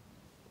problem.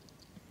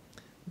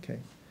 Okay,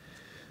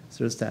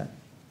 so there's that.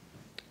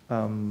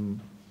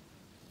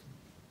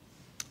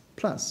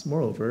 Plus,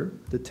 moreover,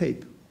 the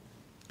tape.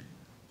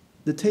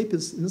 The tape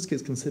is, in this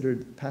case,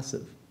 considered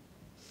passive.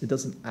 It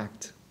doesn't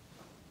act.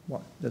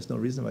 Well, there's no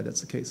reason why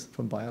that's the case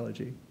from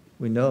biology.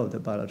 We know that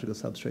biological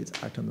substrates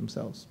act on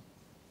themselves.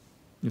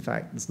 In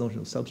fact, this notion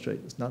of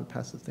substrate is not a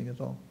passive thing at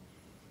all.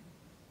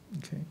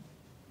 Okay,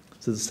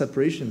 so the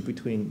separation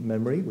between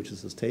memory, which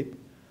is this tape,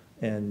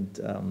 and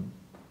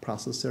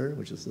processor,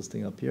 which is this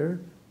thing up here,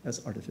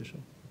 that's artificial.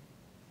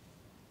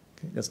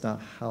 Okay, that's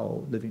not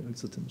how living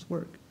systems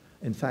work.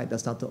 In fact,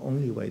 that's not the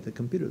only way that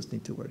computers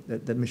need to work,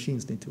 that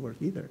machines need to work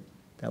either.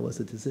 That was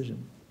a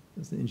decision. It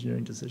was an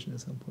engineering decision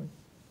at some point,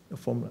 a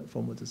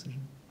formal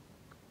decision.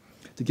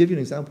 To give you an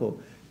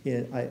example,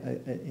 in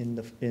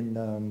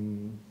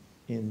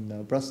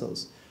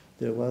Brussels,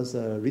 there was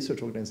a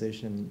research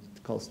organization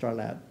called Star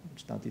Lab,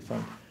 which is now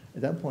defunct.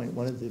 At that point,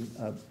 one of the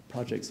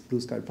projects, blue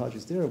sky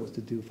projects there, was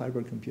to do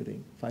fiber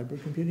computing. Fiber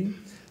computing,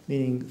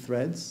 meaning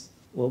threads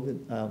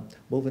woven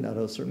out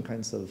of certain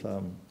kinds of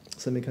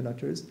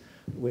semiconductors,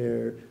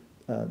 where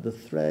the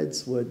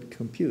threads would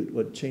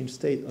change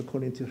state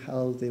according to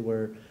how they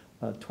were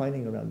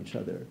twining around each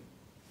other.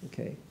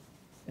 Okay,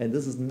 and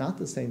this is not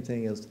the same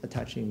thing as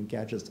attaching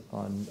gadgets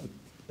on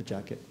a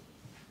jacket.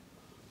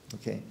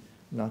 Okay,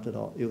 not at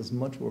all. It was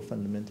much more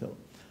fundamental.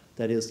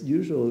 That is,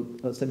 usual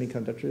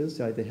semiconductors,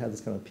 they have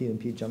this kind of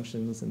PNP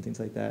junctions and things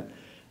like that.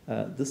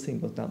 This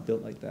thing was not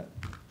built like that.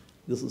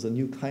 This was a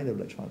new kind of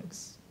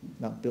electronics,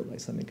 not built like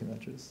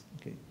semiconductors.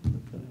 Okay,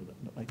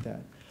 not like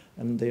that.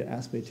 And they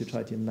asked me to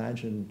try to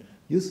imagine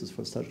uses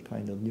for such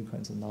kind of new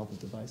kinds of novel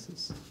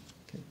devices.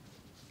 Okay,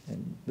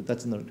 but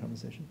that's another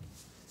conversation.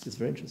 It's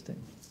very interesting.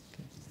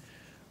 Okay,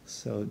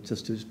 so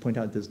just to point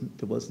out, there's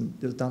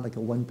not like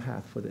a one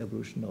path for the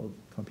evolution of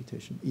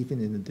computation,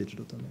 even in the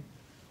digital domain.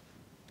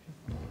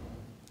 Okay.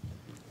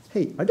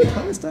 Hey, are there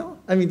comments now?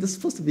 I mean, this is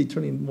supposed to be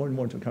turning more and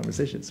more into a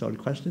conversation. So are there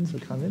questions or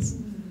comments?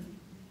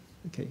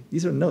 Okay,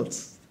 these are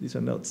notes. These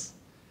are notes.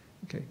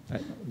 Okay,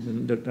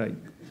 there are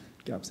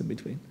gaps in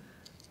between.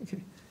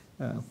 Okay.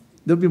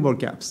 There'll be more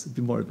gaps. It'll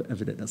be more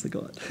evident as I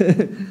go on.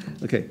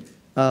 Okay.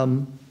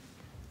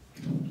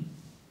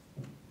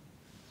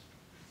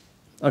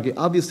 Okay,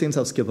 obvious things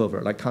I'll skip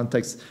over, like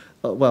context.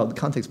 Well, the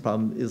context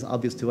problem is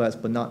obvious to us,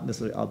 but not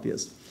necessarily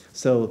obvious.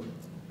 So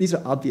these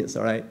are obvious,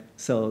 all right?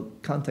 So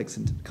context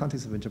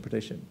of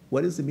interpretation.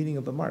 What is the meaning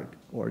of a mark?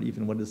 Or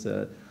even what is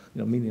the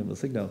meaning of a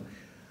signal?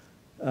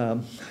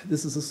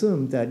 This is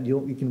assumed that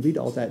you can read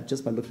all that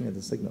just by looking at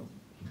the signal,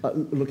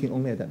 looking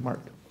only at that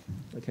mark,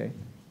 okay?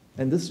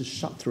 And this is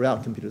shot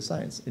throughout computer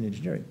science and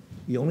engineering.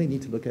 You only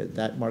need to look at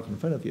that mark in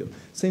front of you.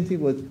 Same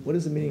thing with what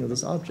is the meaning of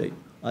this object?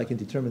 I can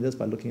determine this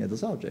by looking at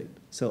this object.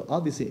 So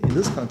obviously, in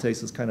this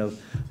context, it's kind of,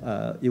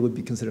 it would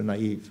be considered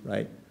naive,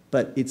 right?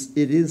 But it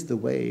is the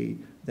way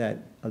that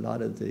a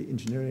lot of the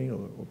engineering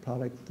or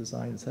product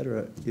design, et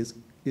cetera, is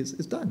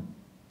done.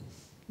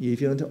 If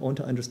you want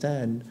to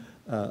understand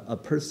a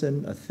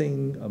person, a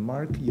thing, a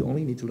mark, you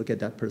only need to look at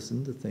that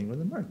person, the thing, or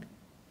the mark.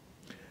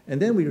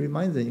 And then we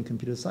remind them in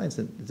computer science,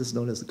 and this is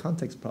known as the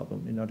context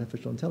problem in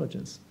artificial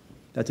intelligence,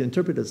 that to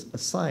interpret a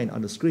sign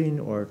on the screen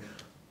or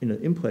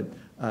input,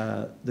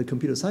 the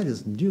computer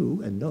scientists knew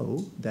and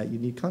know that you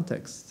need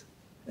context.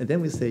 And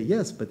then we say,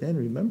 yes, but then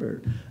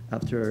remember,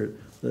 after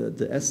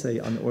the essay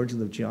on the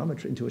origins of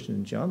geometry, intuition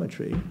in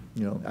geometry,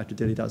 after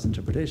Derrida's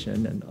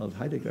interpretation and of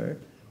Heidegger,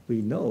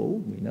 we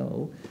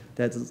know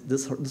that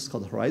this is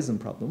called the horizon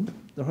problem.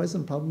 The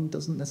horizon problem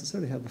doesn't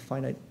necessarily have a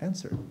finite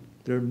answer.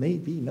 There may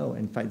be no,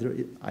 in fact,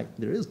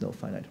 there is no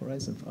finite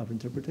horizon of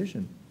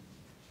interpretation,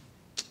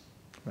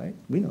 right?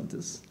 We know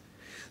this.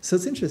 So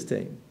it's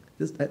interesting.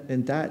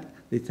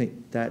 They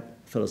think that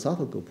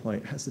philosophical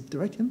point has a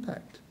direct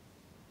impact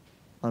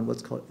on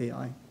what's called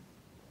AI.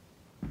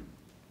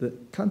 The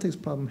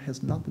context problem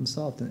has not been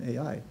solved in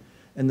AI.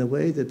 And the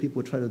way that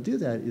people try to do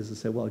that is to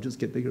say, well, just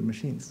get bigger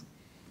machines.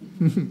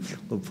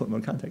 We'll put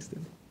more context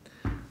in.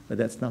 But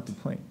that's not the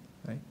point,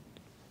 right,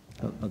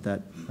 of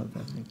that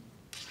thing.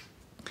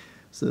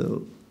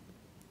 So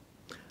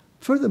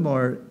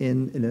furthermore,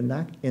 in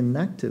an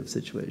inactive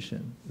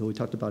situation, that we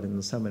talked about in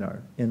the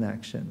seminar,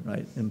 inaction,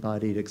 right?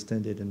 Embodied,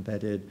 extended,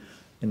 embedded,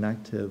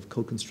 inactive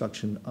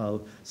co-construction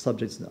of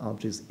subjects and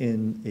objects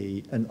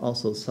and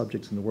also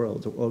subjects in the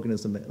world, or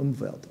organism and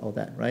Umwelt, all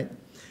that, right?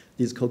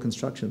 These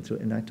co-construction through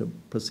inactive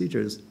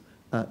procedures.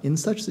 In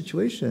such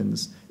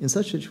situations,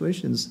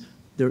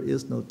 there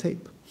is no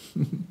tape,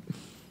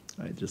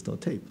 right? There's no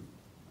tape.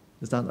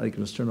 It's not like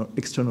an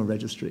external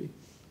registry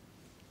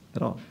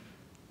at all.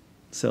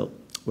 So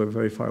we're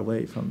very far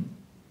away from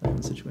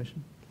that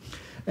situation.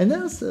 And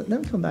then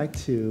we come back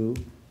to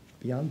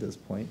beyond this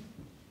point.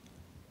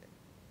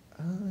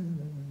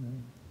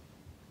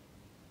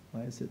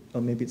 Why is it?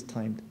 Oh, maybe it's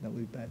timed. That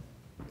would be bad.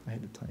 I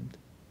had it timed.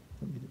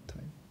 Let me do it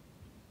timed.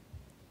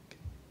 Okay.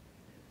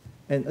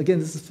 And again,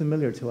 this is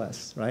familiar to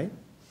us, right?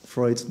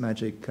 Freud's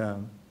magic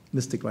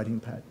mystic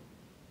writing pad,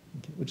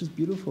 okay, which is a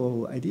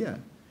beautiful idea.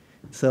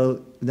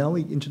 So now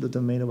we enter the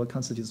domain of what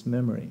constitutes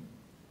memory.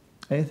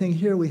 And I think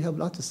here we have a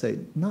lot to say.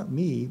 Not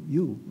me,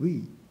 you,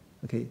 we.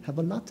 Okay, have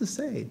a lot to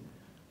say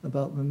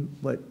about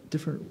what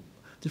different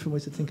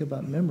ways to think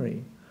about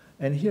memory.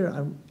 And here,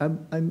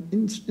 in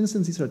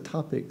instance, these are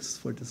topics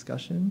for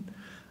discussion.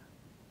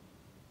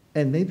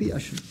 And maybe I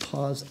should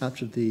pause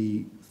after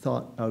the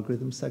thought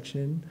algorithm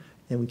section,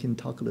 and we can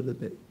talk a little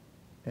bit,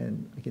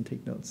 and I can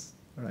take notes,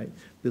 all right?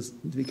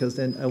 Because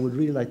then I would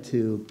really like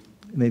to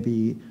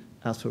maybe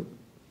ask for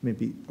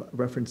maybe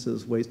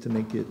references, ways to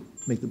make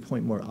the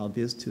point more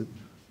obvious to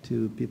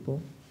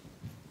people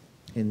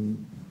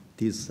in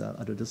these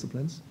other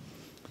disciplines.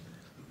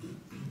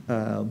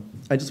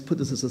 I just put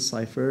this as a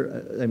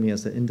cipher,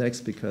 as an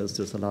index, because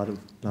there's a lot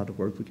of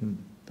work we can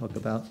talk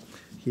about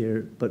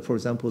here. But for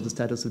example, the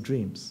status of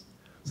dreams.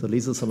 So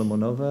Lisa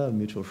Solomonova, a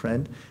mutual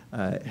friend,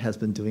 has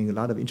been doing a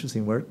lot of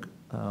interesting work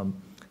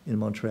in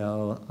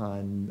Montreal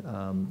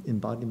on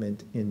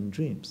embodiment in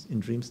dreams, in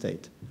dream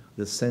state.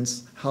 The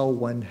sense how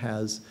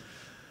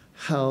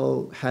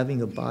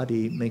having a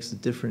body makes a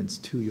difference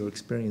to your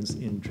experience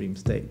in dream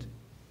state,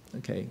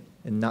 okay?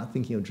 And not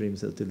thinking of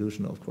dreams as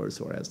delusional, of course,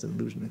 or as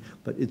delusional,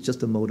 but it's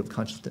just a mode of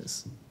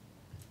consciousness.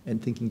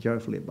 And thinking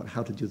carefully about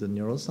how to do the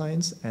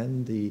neuroscience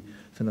and the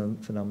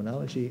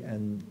phenomenology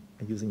and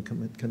using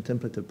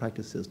contemplative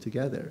practices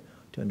together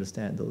to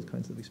understand those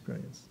kinds of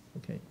experience,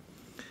 okay?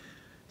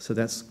 So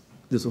there's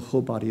a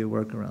whole body of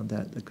work around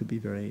that could be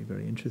very,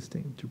 very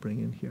interesting to bring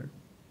in here.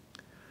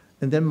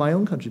 And then my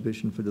own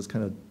contribution for this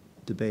kind of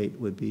debate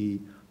would be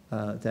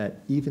that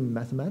even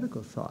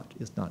mathematical thought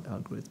is not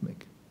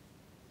algorithmic.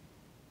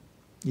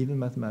 Even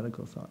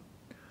mathematical thought.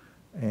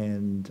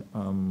 And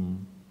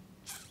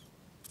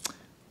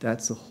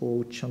that's a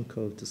whole chunk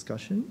of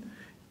discussion.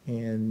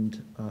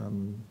 And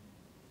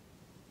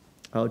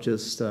I'll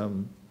just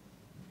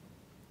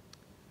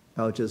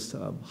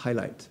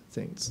highlight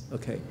things.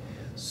 Okay,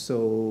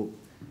 so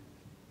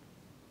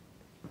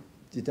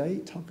did I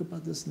talk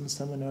about this in the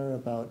seminar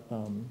about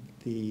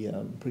the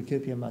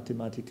Principia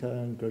Mathematica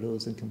and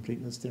Gödel's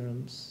incompleteness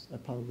theorems? I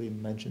probably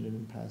mentioned it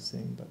in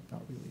passing, but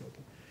not really.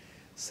 Okay,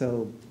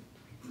 so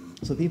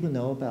So people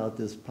know about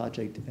this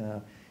project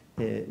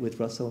with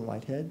Russell and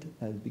Whitehead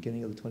at the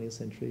beginning of the 20th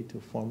century to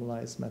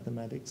formalize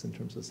mathematics in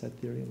terms of set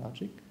theory and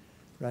logic,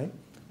 right?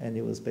 And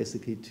it was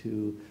basically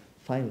to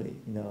finally,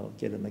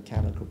 get a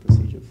mechanical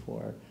procedure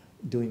for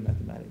doing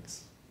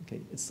mathematics.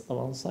 Okay, it's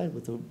alongside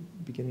with the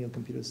beginning of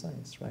computer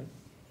science, right?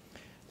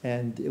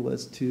 And it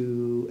was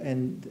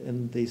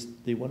and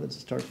they wanted to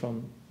start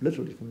from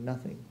literally from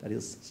nothing. That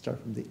is, start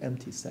from the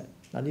empty set,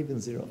 not even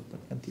zero, but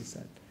empty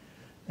set.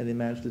 And they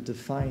managed to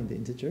define the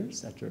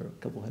integers after a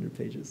couple hundred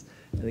pages,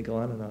 and they go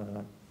on and on and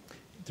on,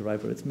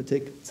 derive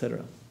arithmetic,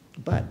 etc.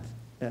 But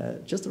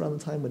just around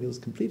the time when it was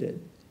completed,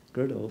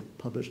 Gödel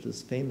published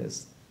this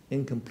famous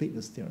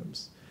incompleteness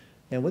theorems.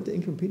 And what the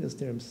incompleteness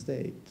theorems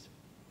state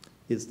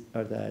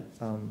are that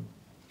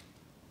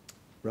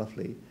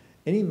roughly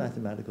any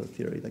mathematical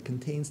theory that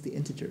contains the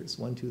integers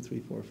 1, 2, 3,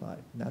 4, 5,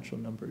 natural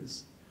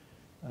numbers,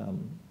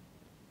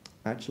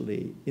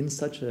 actually in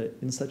such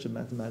a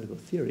mathematical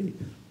theory,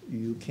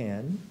 you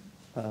can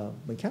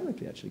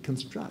mechanically actually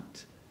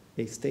construct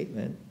a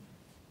statement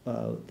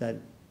that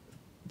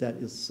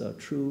is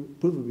true,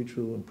 provably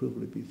true, and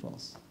provably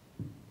false,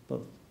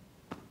 both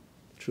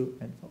true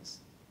and false.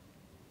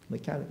 You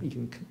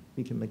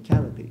can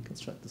mechanically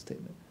construct the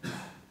statement.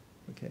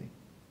 Okay,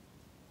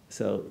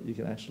 so you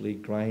can actually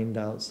grind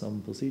out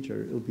some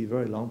procedure. It will be a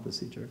very long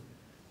procedure,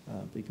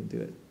 but you can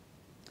do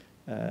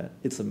it.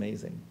 It's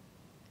amazing.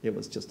 It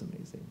was just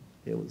amazing.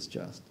 It was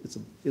just.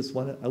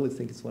 I would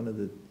think it's one of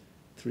the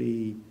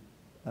 3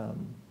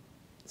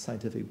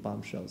 scientific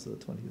bombshells of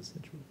the 20th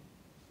century.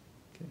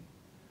 Okay,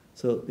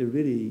 so it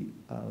really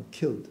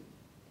killed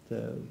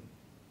the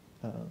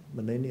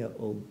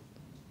millennia-old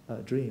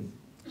dream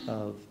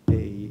of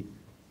a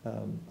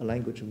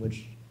language in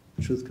which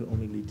truth could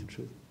only lead to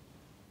truth.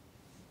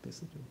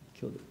 Basically,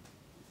 killed it.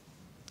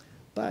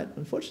 But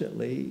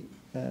unfortunately,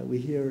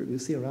 we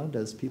see around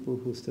us people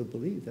who still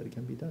believe that it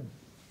can be done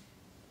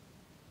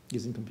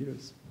using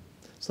computers.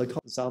 So I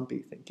call it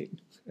zombie thinking.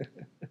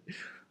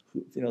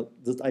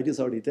 The idea's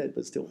already dead,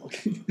 but still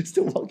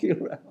walking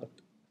around.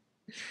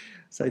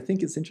 So I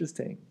think it's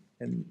interesting,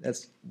 and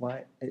that's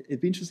why it'd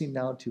be interesting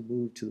now to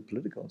move to the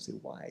political and say,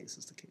 why is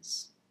this the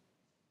case?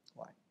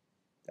 Why?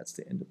 That's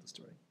the end of the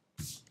story.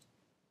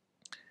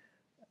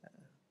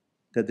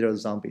 That there are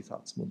zombie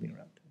thoughts moving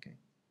around. Okay,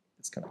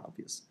 it's kind of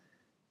obvious.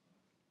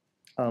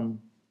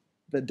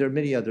 But there are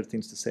many other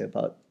things to say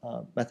about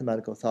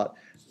mathematical thought.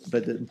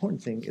 But the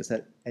important thing is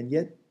that, and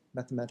yet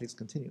mathematics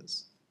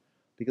continues,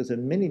 because there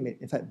are many,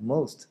 in fact,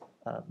 most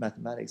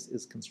mathematics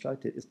is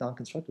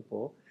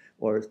non-constructible,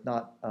 or it's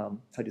not,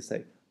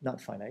 not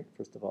finite,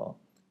 first of all.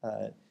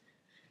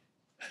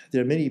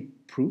 There are many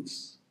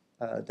proofs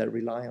that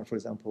rely on, for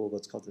example,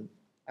 what's called an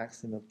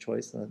axiom of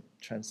choice, a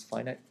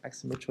transfinite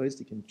axiom of choice.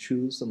 You can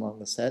choose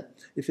among a set.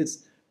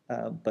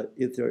 But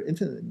if there are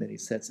infinitely many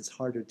sets, it's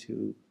harder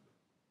to,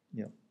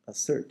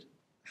 assert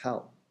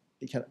how.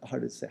 It's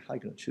harder to say how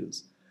you're going to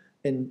choose.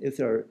 And if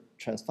there are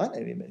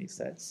transfinitely many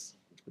sets,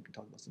 which we can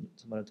talk about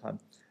some other time,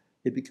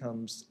 it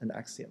becomes an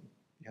axiom.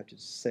 You have to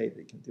say that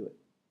you can do it.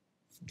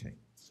 Okay.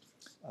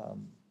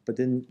 But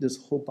then there's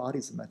whole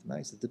bodies of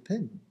mathematics that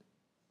depend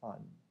on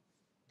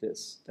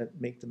this, that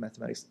make the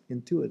mathematics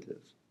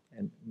intuitive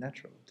and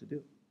natural to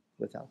do.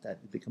 Without that,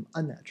 it becomes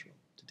unnatural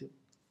to do.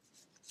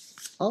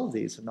 All of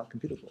these are not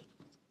computable.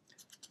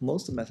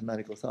 Most of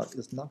mathematical thought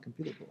is not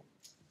computable.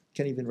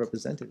 Can't even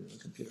represent it in a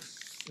computer.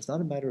 It's not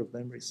a matter of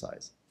memory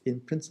size. In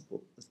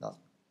principle, it's not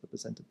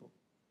representable.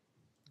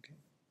 Okay.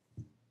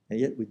 And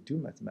yet we do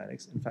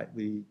mathematics. In fact,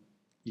 we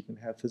even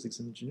have physics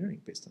and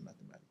engineering based on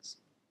mathematics,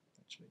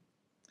 actually.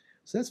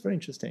 So that's very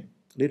interesting.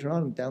 Later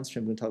on,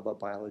 downstream, we're going to talk about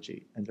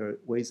biology, and there are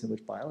ways in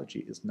which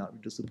biology is not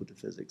reducible to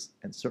physics,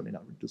 and certainly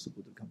not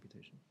reducible to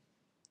computation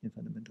in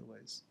fundamental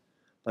ways.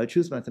 But I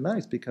choose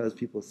mathematics because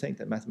people think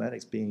that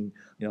mathematics being,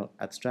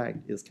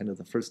 abstract is kind of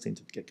the first thing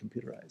to get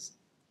computerized.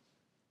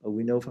 But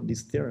we know from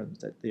these theorems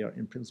that they are,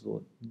 in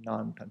principle,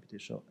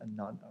 non-computational and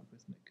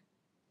non-algorithmic,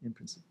 in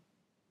principle.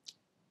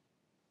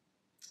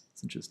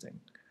 It's interesting.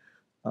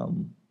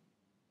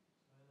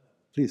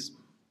 Please.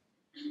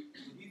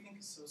 What do you think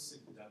is so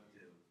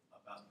seductive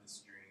about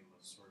this dream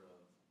of sort of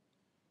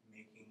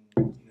making,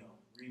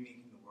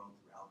 remaking the world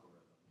through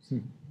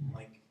algorithms?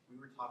 Like, we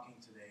were talking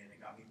today, and it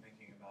got me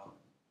thinking about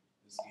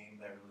this game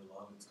that I really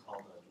love. It's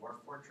called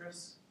Dwarf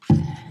Fortress.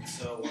 And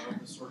so one of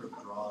the sort of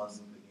draws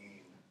of the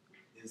game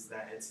is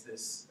that it's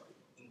this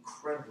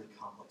incredibly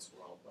complex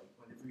world. Like,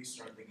 whenever you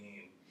start the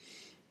game,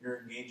 you're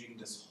engaging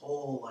this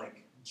whole,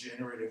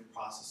 generative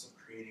process of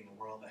creating a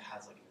world that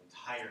has, an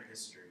entire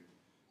history.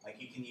 Like,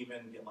 you can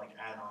even get,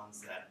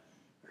 add-ons that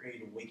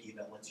create a wiki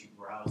that lets you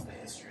browse the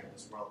history of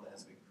this world that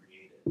has been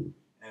created.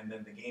 And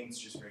then the game's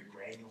just very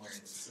granular in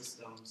its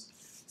systems,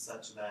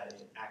 such that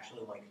it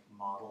actually,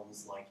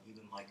 models,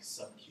 even,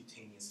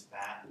 subcutaneous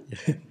fat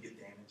that can get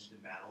damaged in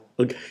battle.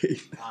 Okay.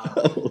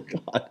 Oh,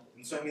 God.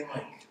 And so,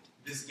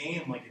 this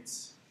game,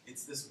 it's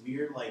this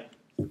weird,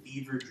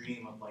 fever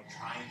dream of,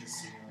 trying to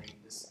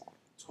simulate this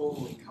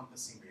total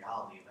encompassing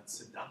reality that's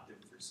seductive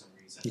for some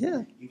reason.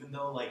 Yeah. Even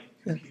though,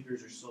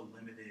 computers are so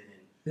limited in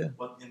Yeah.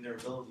 but in their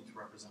ability to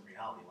represent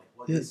reality. Like,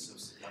 what Yes. is so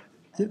seductive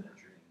about Yeah. that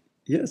dream?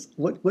 Yes.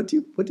 What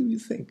do you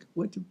think?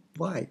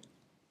 Why?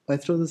 I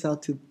throw this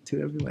out to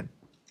everyone.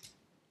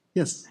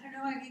 Yes. I don't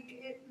know. I think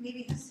it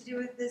maybe has to do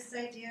with this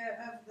idea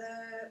of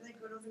the like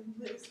Gödel's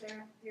incompleteness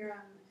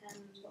theorem and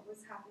what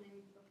was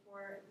happening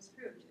before it was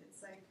proved.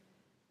 It's like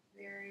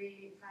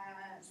very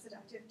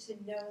seductive to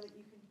know that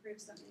you can prove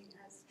something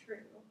as true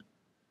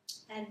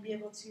and be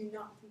able to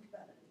not think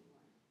about it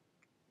anymore,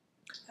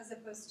 as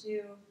opposed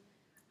to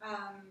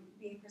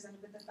being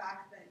presented with the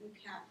fact that you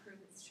can't prove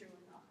it's true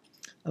or not.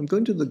 I'm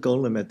going to the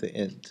golem at the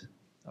end.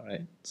 All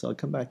right. So I'll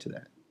come back to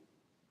that.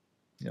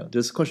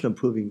 There's a question of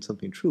proving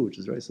something true, which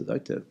is very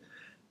seductive,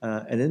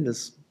 and then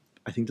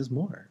I think there's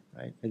more,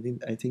 right? I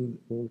think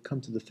when we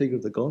come to the figure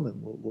of the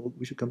golem,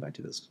 we should come back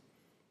to this.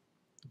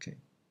 Okay.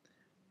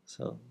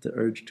 So the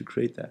urge to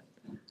create that,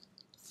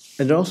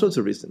 and there are all sorts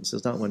of reasons.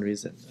 There's not one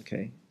reason.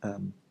 Okay.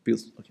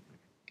 Because, okay,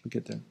 we'll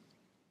get there.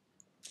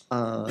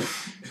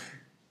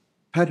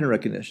 Pattern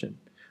recognition.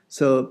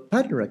 So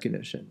pattern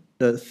recognition,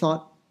 the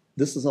thought.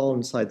 This is all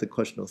inside the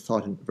question of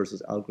thought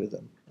versus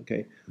algorithm.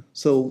 Okay,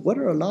 so what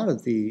are a lot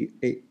of the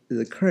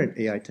current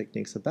AI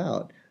techniques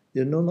about?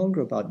 They're no longer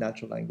about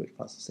natural language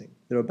processing.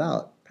 They're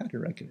about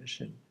pattern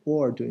recognition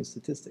or doing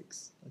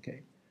statistics.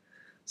 Okay,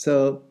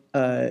 so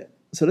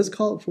let's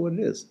call it for what it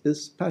is.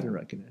 It's pattern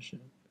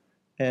recognition,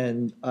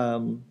 and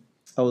I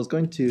was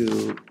going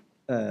to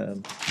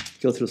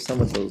go through some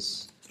of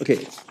those.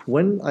 Okay,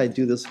 when I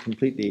do this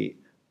completely,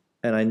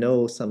 and I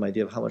know some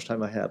idea of how much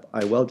time I have,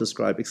 I will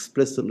describe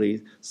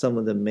explicitly some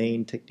of the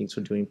main techniques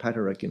for doing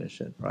pattern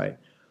recognition, right?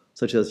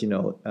 Such as,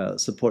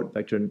 support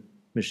vector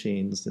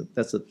machines,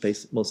 that's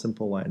the most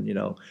simple one,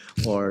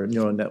 or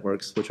neural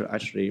networks, which are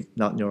actually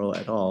not neural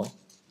at all,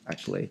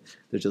 actually.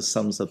 They're just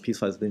sums of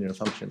piecewise linear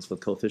functions with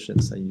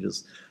coefficients, and you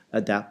just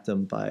adapt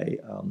them by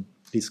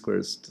least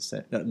squares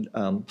descent,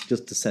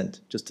 just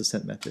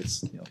descent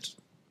methods.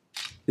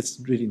 It's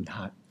really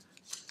not.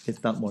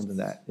 It's not more than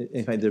that.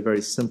 In fact, they're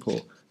very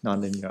simple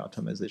nonlinear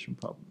optimization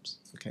problems,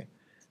 okay,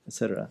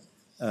 etc.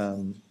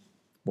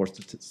 More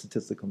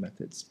statistical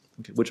methods,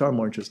 okay, which are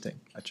more interesting,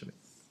 actually.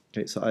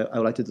 Okay, so I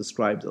would like to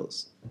describe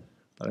those,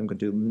 but I'm going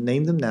to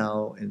name them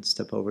now and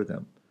step over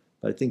them.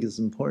 But I think it's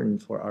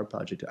important for our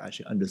project to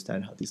actually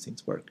understand how these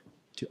things work,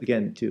 to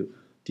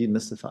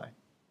demystify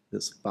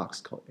this box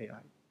called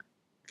AI.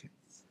 Okay,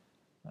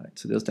 all right,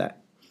 so there's that.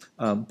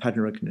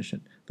 Pattern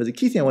recognition. But the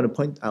key thing I want to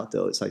point out,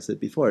 though, is like I said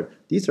before,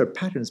 these are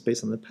patterns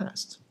based on the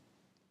past.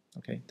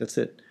 Okay, that's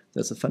it.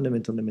 That's a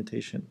fundamental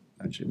limitation,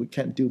 actually. We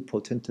can't do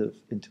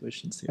potentive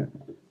intuitions here.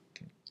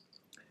 Okay.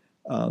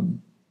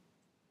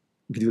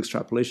 We can do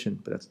extrapolation,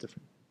 but that's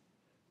different.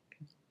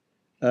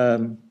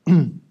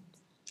 Okay.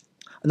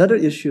 Another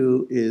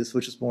issue is,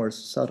 which is more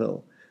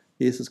subtle,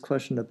 is this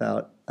question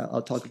about,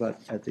 I'll talk about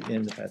at the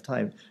end of that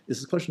time, is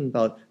this question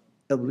about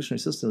evolutionary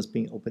systems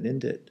being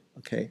open-ended,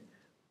 okay?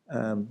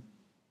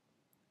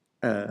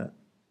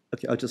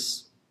 Okay, I'll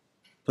just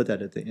put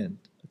that at the end,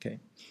 okay?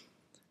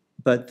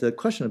 But the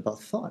question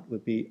about thought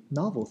would be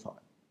novel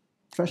thought,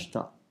 fresh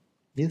thought,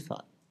 new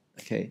thought,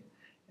 okay?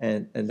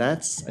 And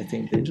that's, I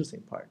think, the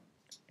interesting part.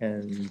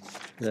 And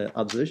the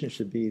observation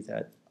should be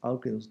that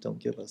algorithms don't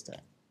give us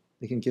that.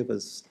 They can give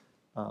us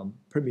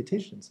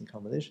permutations and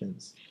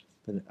combinations,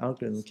 but an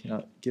algorithm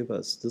cannot give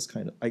us this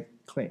kind of, I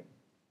claim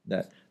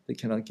that they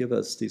cannot give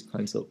us these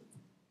kinds of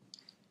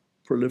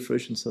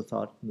proliferations of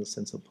thought in the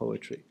sense of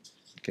poetry.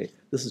 Okay,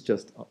 this is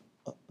just how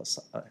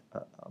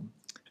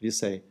do you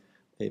say,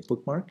 a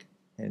bookmark,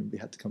 and we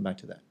have to come back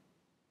to that.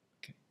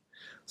 Okay,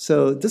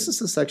 so this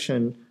is a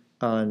section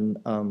on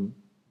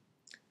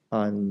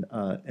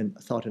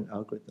thought and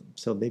algorithm.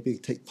 So maybe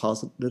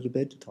pause a little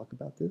bit to talk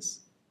about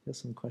this.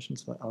 There's some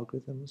questions about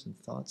algorithms and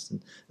thoughts,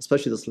 and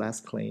especially this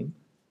last claim,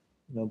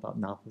 about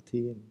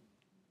novelty and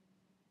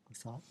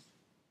thought.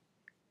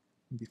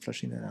 Maybe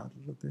fleshing that out a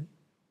little bit.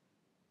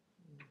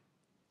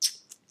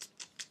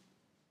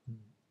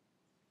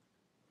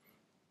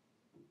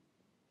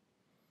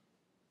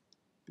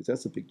 Because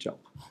that's a big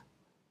jump,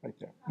 right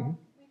there.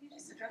 Maybe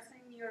just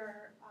addressing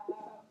your one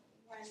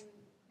claim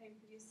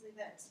previously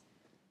that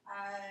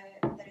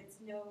it's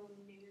no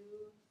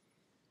new,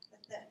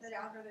 that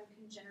algorithm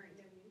can generate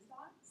no new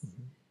thoughts.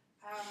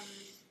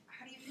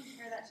 How do you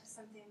compare that to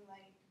something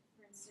like,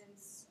 for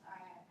instance,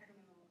 I don't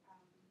know,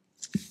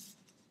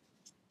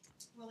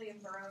 William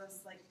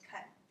Burroughs'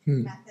 cut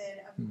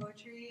method of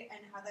poetry, and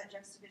how that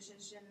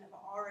juxtaposition of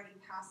already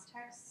past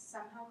text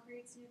somehow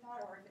creates new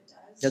thought, or if it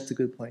does? That's a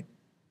good point.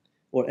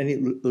 Or any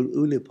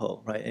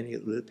Oulipo, right? Any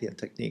Oulipian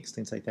techniques,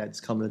 things like that. It's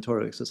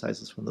combinatorial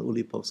exercises from the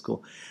Oulipo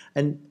school.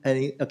 And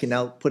okay,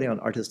 now putting on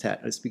artist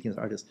hat, or speaking as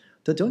an artist,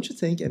 don't you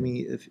think? I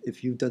mean,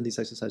 if you've done these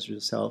exercises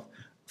yourself,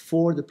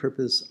 for the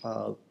purpose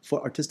of,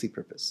 for artistic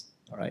purpose,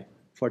 all right,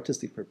 for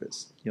artistic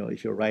purpose,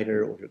 if you're a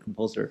writer or if you're a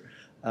composer,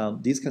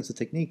 these kinds of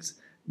techniques,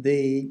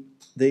 they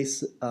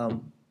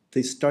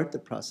start the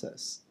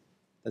process.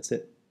 That's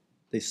it.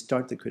 They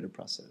start the creative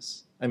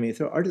process. I mean, if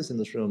there are artists in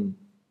this room,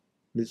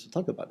 let's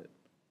talk about it.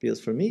 Because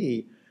for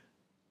me,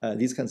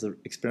 these kinds of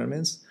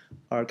experiments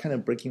are kind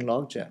of breaking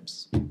log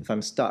jams. If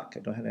I'm stuck, I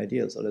don't have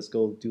ideas, so let's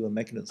go do a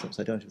mechanism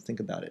so I don't have to think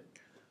about it,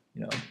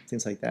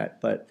 things like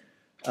that. But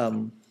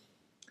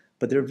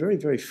they're very,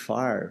 very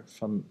far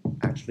from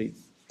actually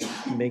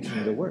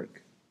making the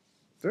work.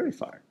 Very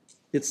far.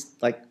 It's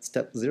like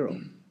step 0,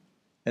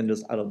 and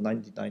there's out of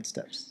 99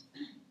 steps.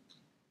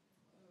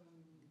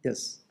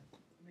 Yes?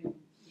 I mean,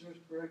 George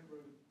Perec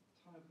wrote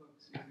a ton of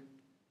books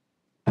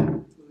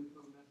using really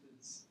cool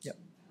methods. Yep.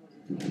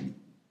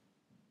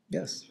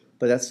 Yes,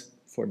 but that's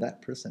for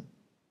that person.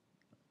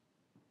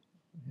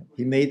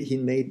 He made,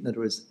 in other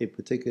words, a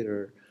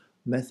particular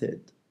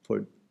method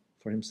for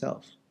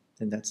himself,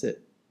 and that's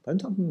it. But I'm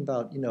talking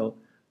about,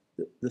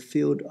 the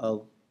field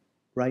of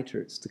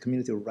writers, the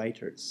community of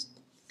writers,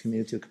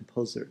 community of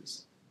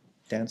composers,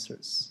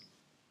 dancers.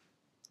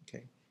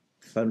 Okay,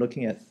 if I'm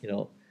looking at,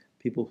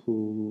 people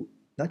who,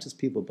 not just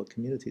people, but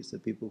communities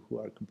of people who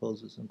are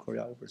composers and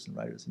choreographers and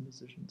writers and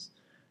musicians,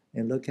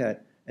 and look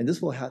at, and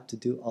this will have to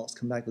do, I'll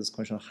come back to this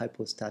question of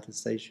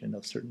hypostatization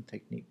of certain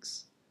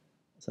techniques,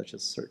 such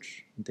as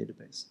search and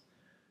database.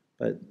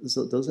 But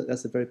so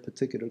that's a very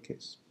particular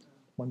case.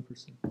 One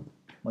person,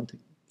 one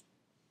technique.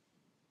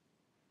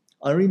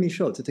 Henri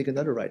Michaud, to take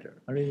another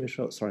writer. Henri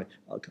Michaud, sorry,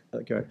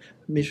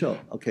 Michaud,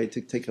 okay, to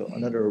take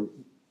another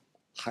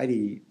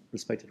highly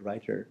respected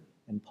writer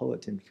and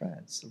poet in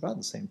France, about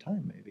the same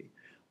time maybe.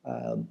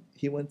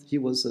 He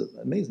was an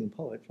amazing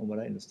poet from what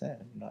I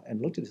understand,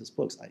 and looked at his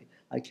books.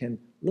 I can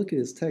look at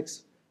his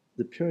texts,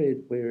 the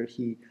period where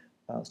he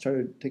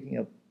started taking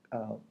up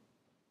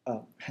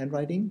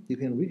handwriting. You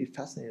can really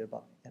fascinated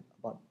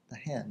about the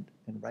hand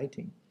and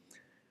writing.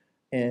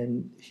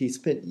 And he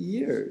spent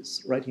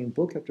years writing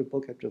book after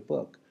book after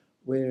book,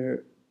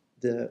 where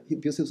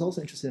because he was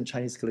also interested in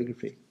Chinese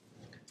calligraphy.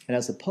 And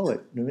as a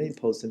poet, many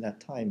poets in that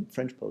time,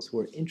 French poets, who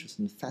were interested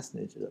and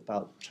fascinated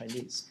about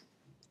Chinese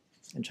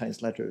and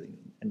Chinese lettering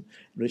and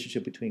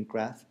relationship between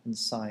graph and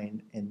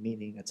sign and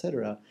meaning,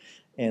 etc.,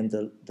 and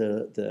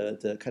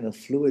the kind of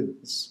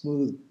fluid,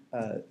 smooth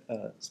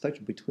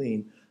spectrum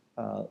between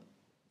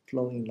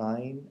flowing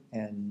line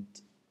and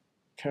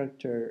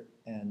character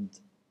and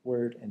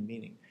word and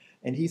meaning.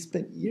 And he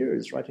spent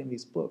years writing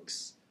these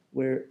books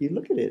where you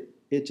look at it,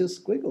 it just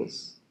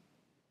squiggles.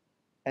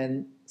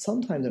 And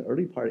sometimes in the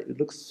early part, it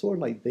looks sort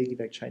of like vaguely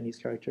like Chinese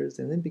characters,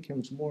 and then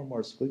becomes more and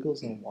more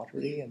squiggles and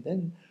watery, and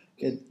then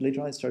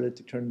later on it started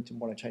to turn into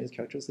more like Chinese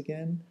characters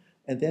again.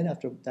 And then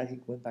after that, he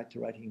went back to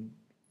writing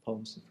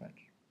poems in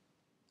French.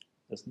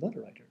 There's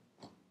another writer.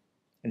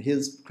 And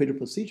his creative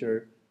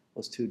procedure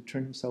was to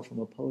turn himself from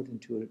a poet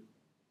into a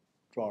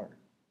drawer.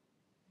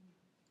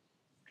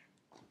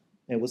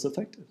 And it was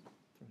effective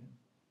for him.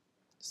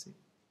 See.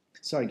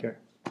 Sorry, Gary.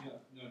 Yeah,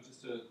 no,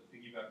 just to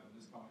piggyback on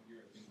this comment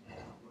here, I think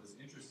what is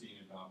interesting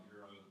about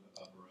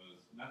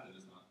Burroughs' method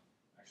is not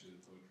actually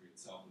the poetry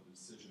itself, but the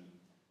decision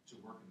to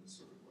work in this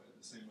sort of way,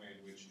 the same way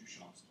in which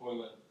Duchamp's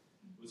toilet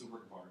was a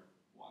work of art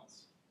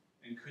once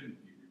and couldn't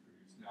be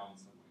reproduced now in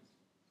some ways.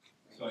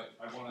 So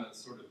I want to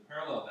sort of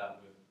parallel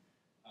that with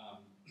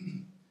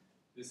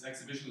this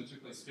exhibition that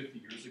took place 50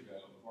 years ago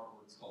of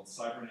artworks called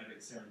Cybernetic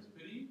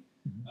Serendipity.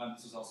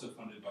 This was also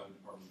funded by the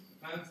Department of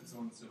Defense and so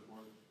on and so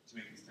forth, to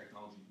make these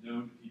technologies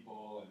known to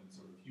people and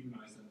sort of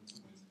humanize them in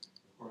some ways.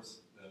 Of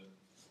course, the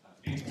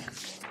aim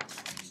is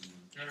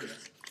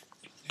nefarious.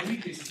 In many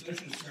cases, the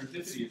notion of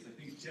serendipity is, I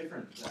think,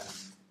 different than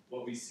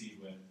what we see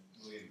with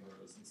William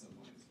Burroughs in some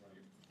ways,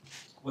 right?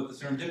 What the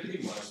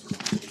serendipity was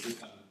for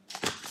people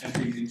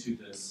entering into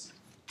this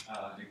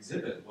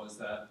exhibit was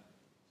that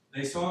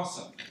they saw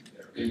something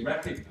there. They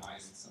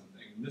recognized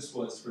something. And this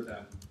was for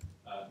them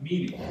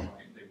meaning,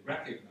 right? They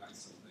recognized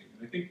something.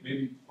 And I think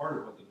maybe part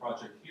of what the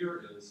project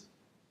here is,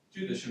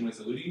 too, that Xin Wei's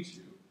alluding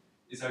to,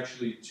 is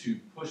actually to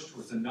push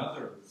towards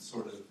another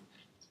sort of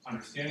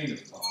understanding of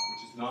thought,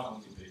 which is not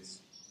only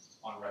based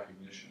on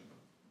recognition.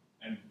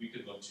 And we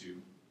could look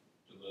to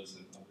Liz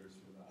and others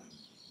for that.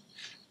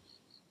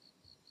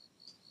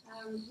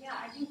 Yeah,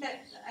 I think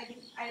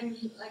I'm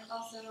like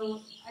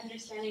also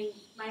understanding,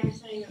 my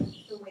understanding of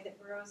the way that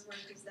Burroughs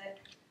worked is that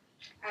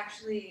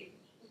actually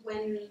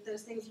when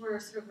those things were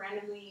sort of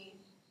randomly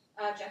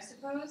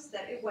juxtaposed,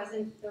 that it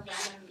wasn't the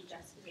random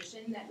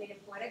juxtaposition that made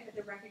it poetic, but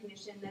the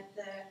recognition that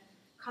the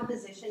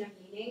composition of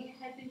meaning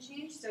had been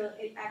changed. So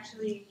it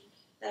actually,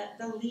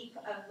 the leap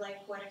of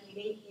like poetic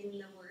meaning in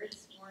the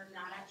words were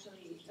not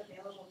actually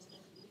available to the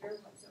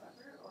reader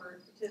whatsoever, or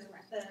to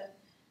the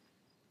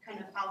kind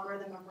of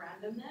algorithm of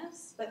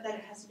randomness, but that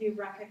it has to be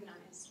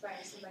recognized by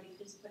somebody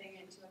who's putting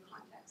it into a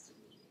context of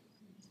meaning.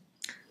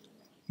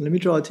 Let me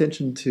draw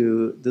attention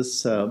to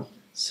this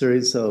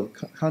series of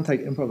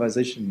contact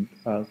improvisation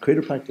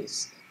creative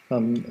practice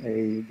from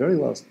a very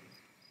well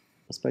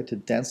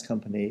respected dance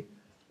company.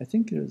 I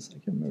think it is, I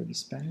can't remember the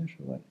Spanish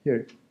or what.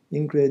 Here,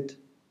 Ingrid.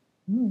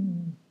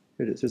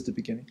 Here it is, here's the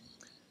beginning.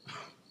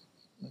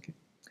 Okay.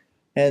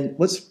 And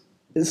what's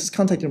this is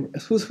contact.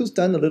 Who's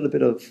done a little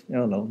bit of, I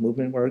don't know,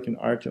 movement work in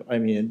art? I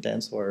mean, in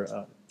dance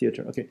or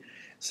theater. Okay,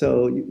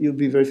 so you'll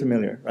be very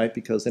familiar, right?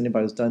 Because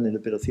anybody who's done a little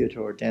bit of theater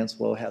or dance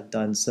will have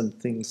done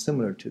something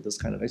similar to this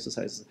kind of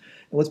exercises.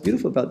 And what's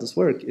beautiful about this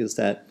work is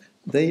that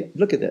they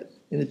look at it.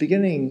 In the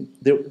beginning,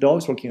 they're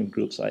always working in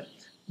groups, right?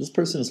 This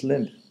person is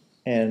limp,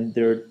 and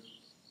they're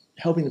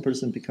helping the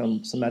person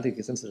become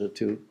somatically sensitive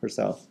to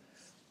herself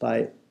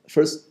by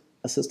first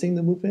assisting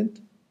the movement,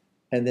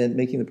 and then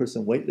making the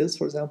person weightless,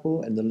 for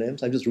example, and the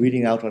limbs. I'm just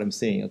reading out what I'm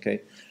seeing,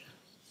 okay?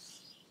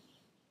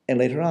 And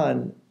later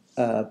on,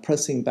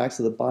 pressing back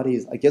to the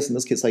body, I guess in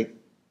this case, like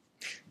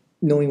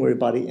knowing where your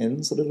body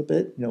ends a little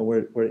bit, you know,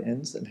 where it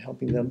ends and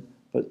helping them.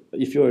 But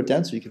if you're a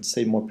dancer, you can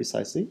say more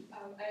precisely.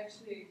 I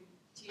actually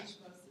teach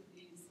most of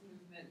these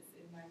movements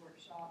in my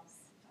workshops.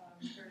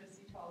 Curtis,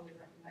 you probably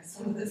recognize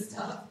some of this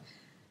stuff.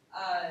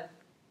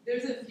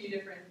 There's a few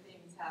different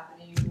things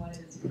happening. One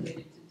is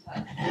related to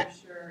touch,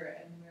 for sure,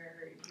 and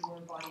where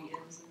your body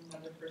ends and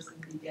another person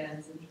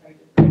begins, and trying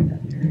to break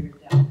that barrier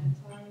down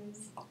at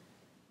times.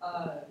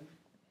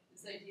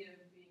 This idea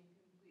of being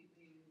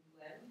completely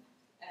limp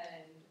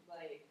and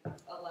like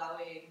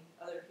allowing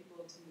other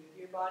people to move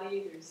your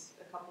body. There's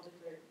a couple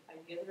different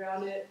ideas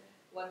around it.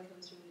 One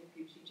comes from the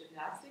Gucci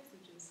gymnastics,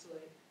 which is to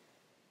like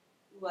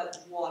let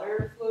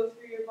water flow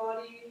through your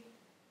body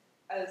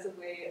as a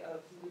way of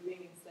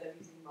moving instead of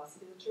using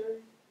musculature.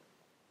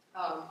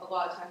 A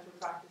lot of times we're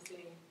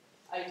practicing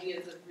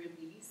ideas of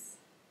release.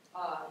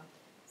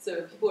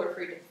 So people are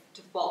afraid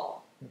to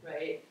fall,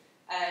 right?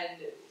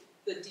 And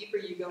the deeper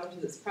you go into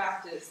this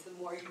practice, the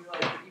more you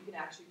realize that you can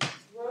actually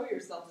throw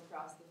yourself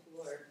across the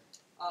floor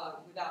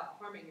without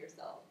harming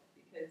yourself,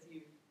 because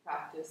you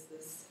practice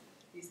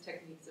these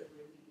techniques of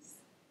release.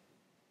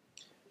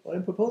 Well,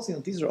 in proposing,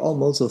 these are all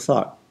modes of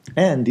thought,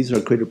 and these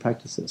are creative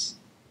practices.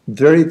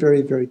 Very,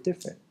 very, very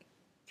different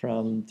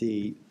from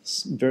the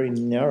very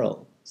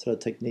narrow sort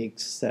of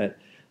techniques that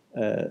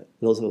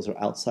those of us who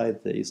are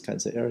outside these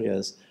kinds of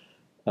areas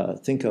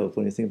think of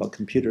when you think about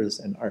computers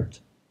and art.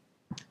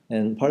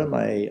 And part of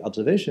my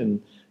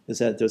observation is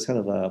that there's kind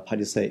of a, how do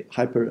you say,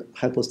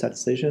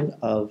 hypostatization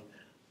of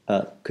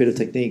creative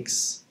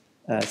techniques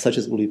such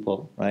as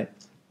Ulipo, right,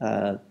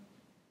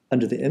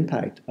 under the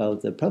impact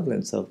of the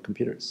prevalence of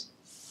computers.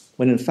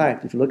 When in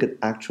fact, if you look at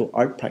actual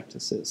art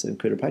practices and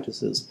creative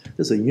practices,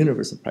 there's a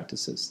universe of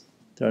practices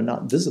that are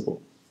not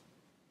visible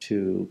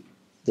to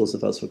those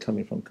of us who are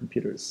coming from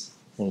computers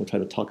when we try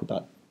to talk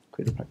about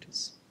creative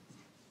practice.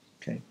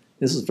 Okay,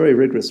 this is very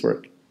rigorous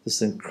work.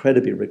 This is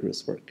incredibly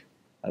rigorous work,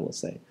 I will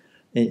say.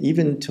 And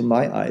even to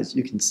my eyes,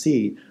 you can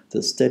see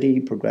the steady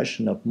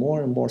progression of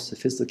more and more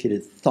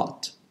sophisticated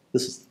thought.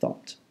 This is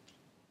thought,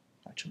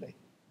 actually.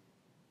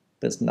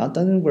 But it's not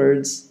done in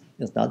words,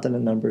 it's not done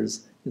in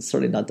numbers, it's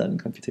certainly not done in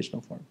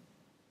computational form.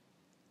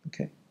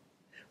 Okay,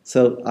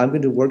 so I'm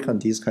going to work on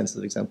these kinds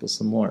of examples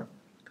some more.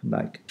 Come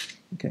back.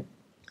 Okay,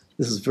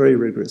 this is very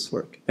rigorous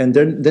work. And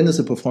then there's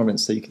a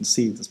performance, so you can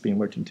see this being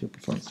worked into a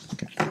performance.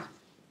 Okay.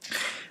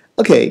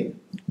 Okay,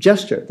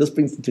 gesture. This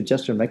brings into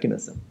gesture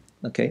mechanism.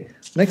 Okay,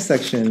 next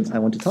section I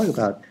want to talk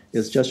about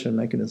is gesture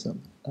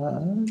mechanism.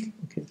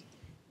 Okay,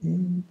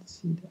 and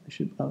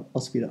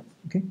I'll speed up.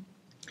 Okay,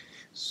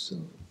 so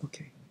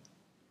okay.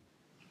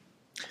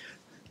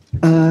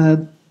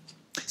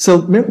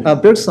 So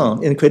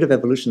Bergson in Creative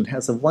Evolution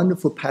has a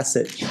wonderful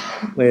passage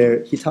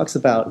where he talks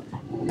about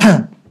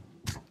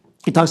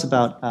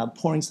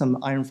pouring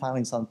some iron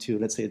filings onto,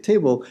 let's say, a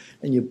table,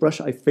 and you brush.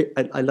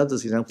 I love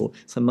this example,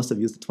 so I must have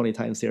used it 20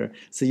 times here.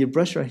 So you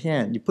brush your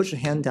hand, you put your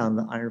hand down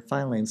the iron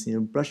filings, and you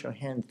brush your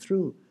hand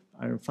through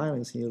the iron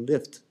filings, and you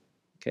lift.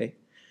 Okay.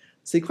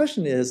 So the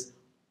question is,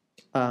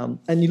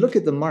 and you look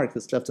at the mark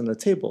that's left on the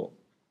table,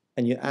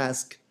 and you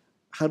ask,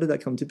 how did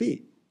that come to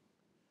be?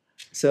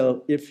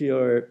 So if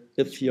you're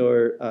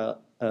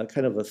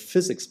kind of a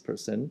physics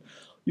person,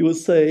 you would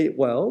say,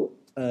 well,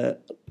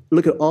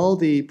 look at all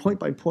the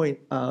point-by-point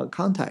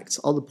contacts,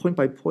 all the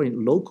point-by-point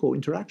local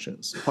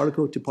interactions,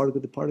 particle to particle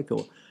to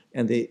particle,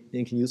 and they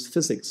can use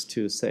physics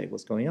to say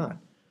what's going on.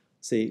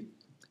 See,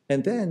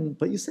 and then,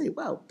 but you say,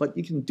 well, but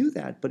you can do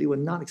that, but it will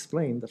not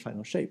explain the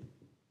final shape.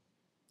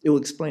 It will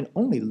explain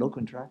only the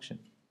local interaction.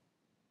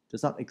 It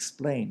does not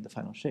explain the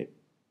final shape.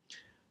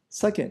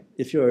 Second,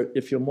 if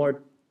you're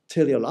more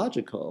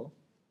teleological,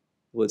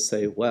 would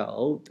say,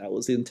 well, that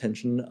was the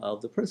intention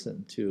of the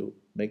person to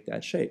make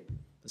that shape.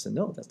 I said,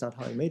 no, that's not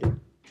how I made it.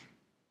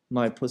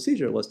 My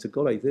procedure was to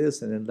go like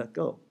this and then let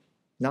go,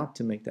 not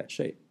to make that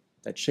shape.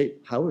 That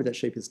shape, however, that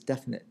shape is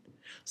definite.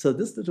 So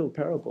this little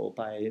parable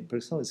by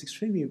Bergson is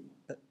extremely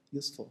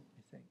useful,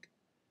 I think.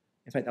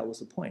 In fact, that was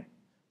the point,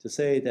 to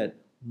say that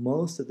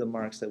most of the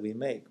marks that we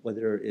make,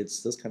 whether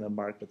it's this kind of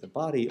mark with the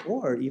body,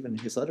 or even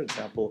his other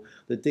example,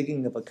 the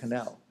digging of a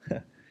canal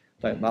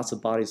by lots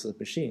of bodies of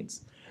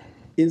machines,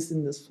 is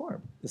in this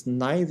form. It's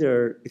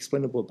neither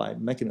explainable by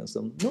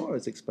mechanism, nor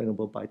is it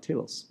explainable by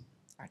telos,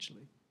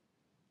 actually.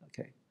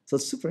 Okay, so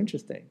it's super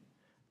interesting.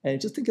 And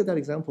just think of that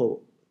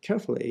example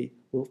carefully,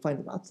 we'll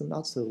find lots and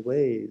lots of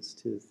ways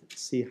to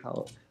see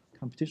how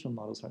computational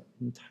models are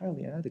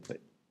entirely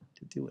inadequate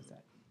to deal with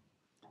that.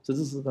 So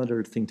this is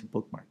another thing to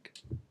bookmark.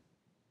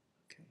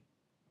 Okay,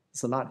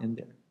 there's a lot in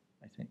there,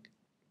 I think.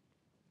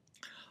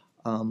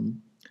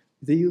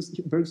 They use,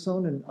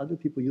 Bergson and other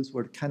people use the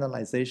word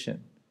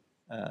canalization,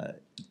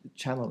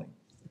 channeling.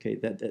 Okay,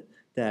 that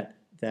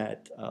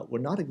we're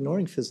not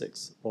ignoring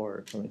physics,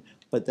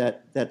 but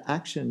that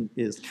action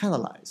is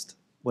canalized,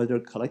 whether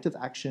collective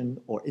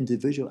action or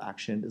individual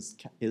action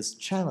is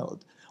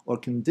channeled or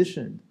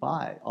conditioned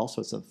by all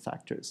sorts of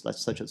factors,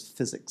 such as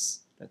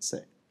physics, let's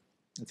say.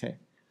 Okay,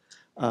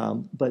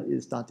 but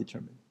it's not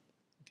determined.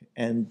 Okay.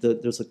 And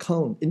there's a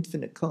cone,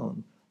 infinite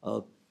cone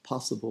of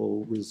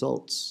possible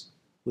results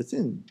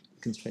within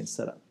constraints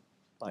set up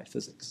by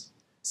physics.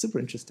 Super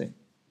interesting.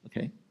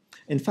 Okay.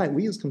 In fact,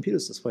 we use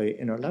computers this way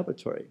in our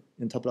laboratory,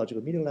 in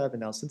Topological Media Lab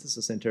and our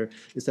Synthesis Center,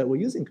 is that we're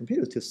using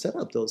computers to set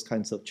up those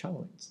kinds of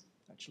channelings,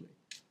 actually,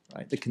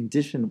 right? To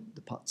condition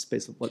the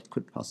space of what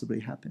could possibly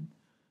happen.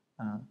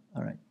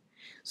 All right.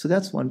 So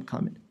that's one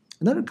comment.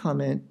 Another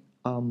comment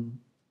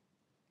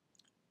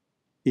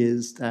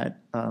is that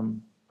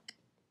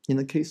in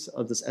the case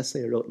of this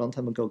essay I wrote a long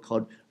time ago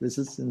called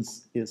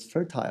Resistance is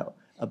Fertile,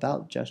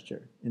 about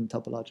gesture in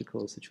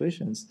topological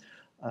situations,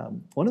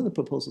 one of the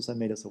proposals I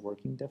made as a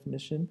working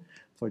definition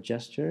for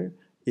gesture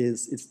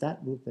is it's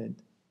that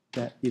movement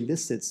that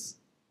elicits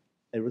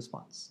a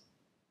response.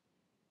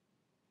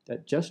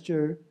 That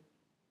gesture,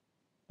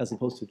 as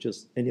opposed to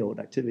just any old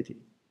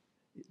activity,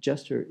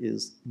 gesture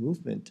is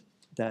movement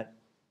that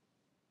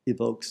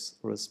evokes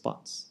a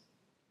response.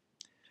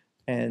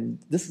 And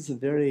this is a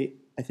very,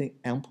 I think,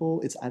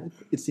 ample, it's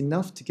adequate, it's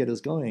enough to get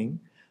us going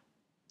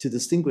to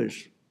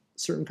distinguish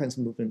certain kinds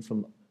of movement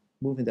from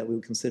movement that we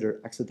would consider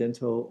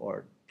accidental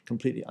or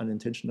completely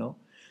unintentional.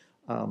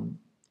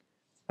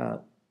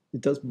 It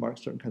does mark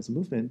certain kinds of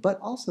movement, but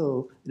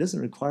also it doesn't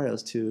require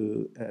us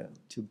to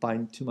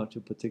bind too much to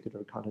a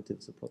particular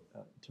cognitive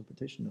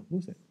interpretation of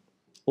movement,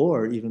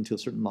 or even to a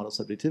certain model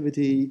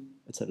subjectivity,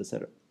 et cetera, et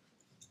cetera.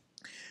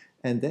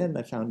 And then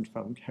I found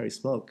from Harry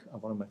Smoke,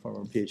 one of my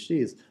former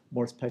PhDs,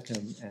 Morse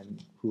Peckham,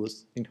 and who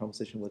was in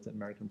conversation with an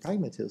American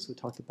pragmatist who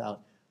talked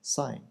about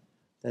sign,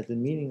 that the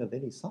meaning of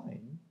any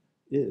sign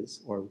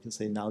is, or we can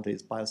say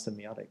nowadays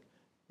biosemiotic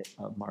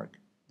mark,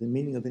 the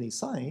meaning of any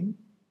sign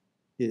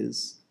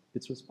is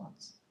its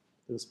response,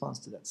 the response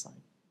to that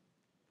sign,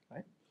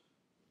 right?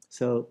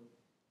 So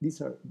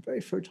these are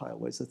very fertile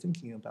ways of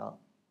thinking about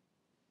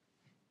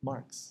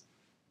marks.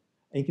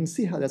 And you can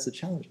see how that's a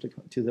challenge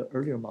to the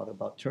earlier model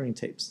about Turing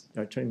tapes,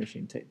 or Turing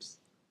machine tapes,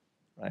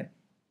 right?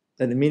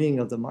 That the meaning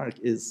of the mark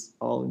is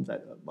all in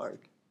that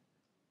mark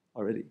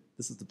already.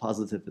 This is the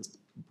positivist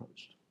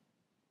approach.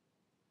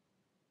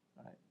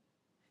 Right?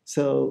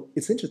 So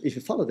it's interesting, if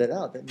you follow that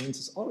out, that means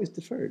it's always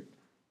deferred.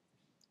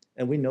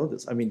 And we know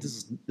this. I mean,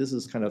 this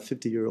is kind of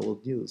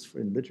 50-year-old news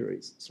in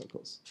literary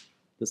circles,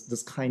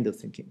 this kind of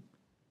thinking,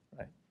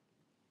 right?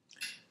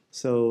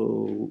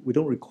 So we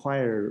don't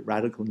require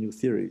radical new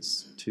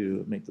theories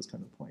to make this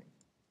kind of point.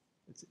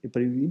 But it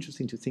would be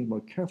interesting to think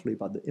more carefully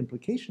about the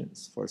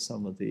implications for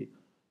some of the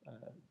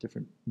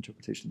different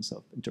interpretations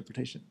of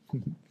interpretation,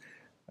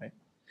 right?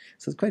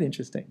 So it's quite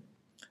interesting.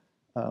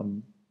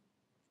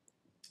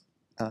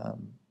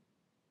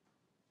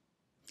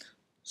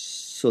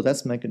 So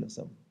that's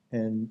mechanism.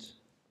 And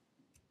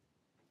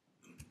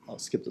I'll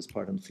skip this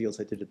part on fields.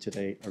 I did it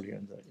today earlier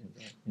in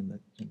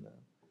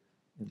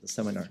the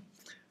seminar.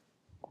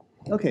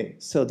 Okay,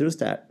 so there's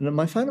that. And then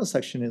my final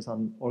section is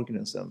on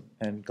organism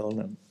and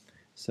golem.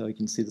 So you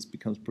can see this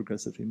becomes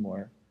progressively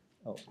more.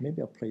 Oh,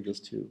 maybe I'll play this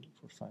too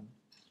for fun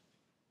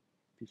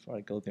before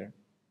I go there.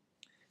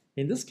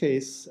 In this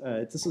case,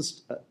 this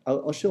is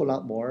I'll show a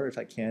lot more if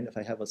I can, if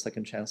I have a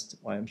second chance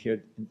while I'm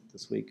here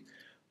this week.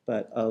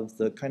 But of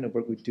the kind of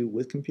work we do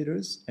with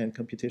computers and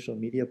computational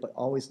media, but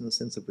always in the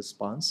sense of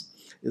response,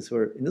 is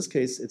where, in this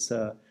case, it's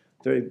a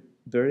very,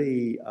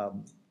 very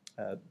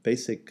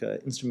basic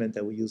instrument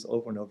that we use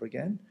over and over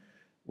again,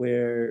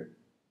 where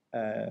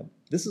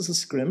this is a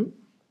scrim.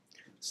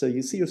 So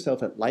you see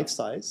yourself at life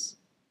size,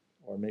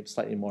 or maybe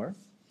slightly more,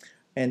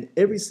 and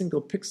every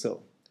single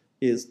pixel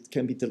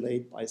can be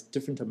delayed by a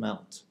different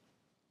amount,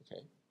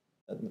 okay,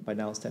 by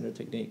now standard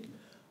technique.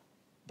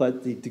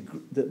 But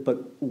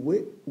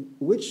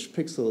which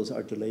pixels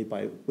are delayed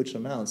by which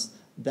amounts,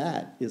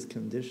 that is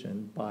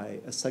conditioned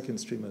by a second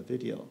stream of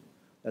video,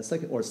 a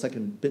second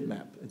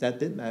bitmap. That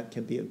bitmap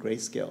can be a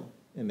grayscale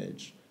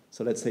image.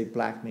 So let's say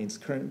black means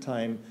current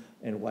time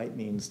and white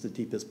means the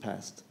deepest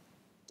past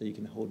that you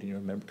can hold in your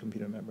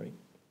computer memory.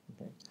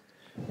 Okay?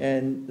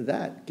 And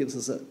that gives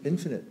us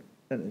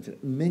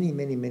many,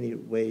 many, many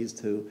ways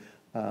to,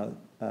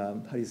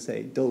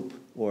 dope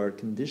or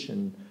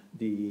condition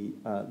the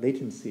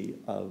latency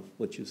of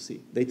what you see,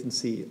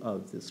 latency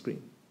of the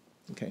screen,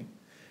 okay?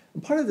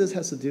 And part of this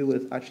has to do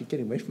with actually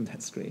getting away from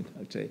that screen,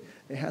 okay?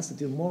 It has to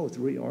do more with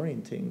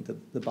reorienting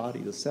the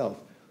body, the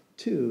self,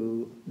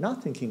 to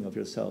not thinking of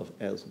yourself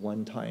as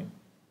one time,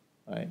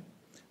 right?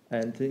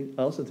 And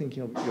also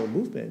thinking of your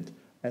movement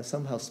as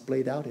somehow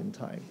splayed out in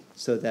time,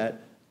 so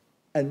that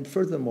And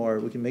furthermore,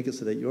 we can make it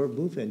so that your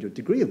movement, your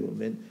degree of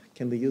movement,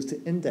 can be used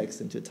to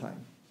index into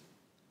time,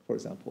 for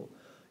example.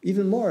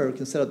 Even more, we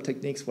can set up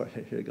techniques for,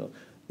 here you go.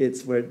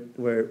 It's where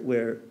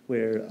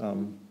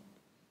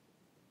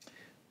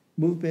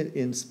movement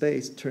in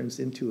space turns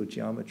into a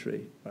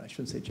geometry, or I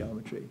shouldn't say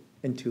geometry,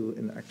 into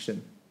an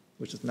action,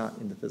 which is not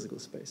in the physical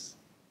space,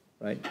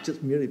 right?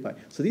 Just merely by,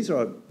 so these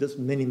are just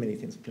many, many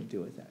things we can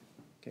do with that,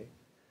 okay?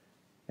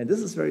 And this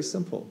is very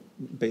simple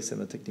based on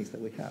the techniques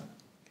that we have,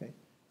 okay?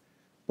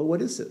 But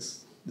what is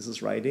this? This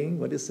is writing,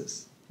 what is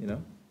this, you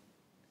know?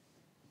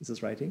 This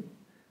is writing,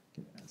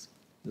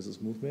 this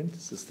is movement,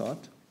 this is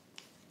thought.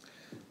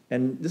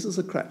 And this is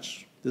a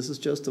crutch. This is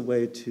just a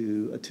way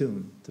to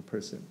attune the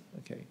person,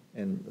 okay?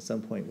 And at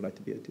some point, we'd like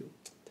to be able to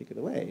take it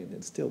away and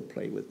then still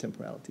play with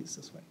temporalities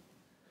this way.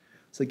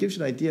 So it gives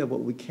you an idea of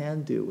what we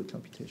can do with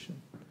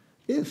computation.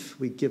 If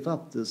we give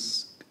up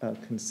this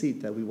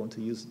conceit that we want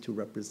to use it to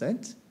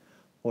represent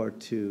or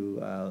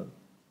to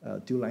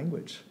do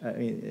language, I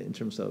mean, in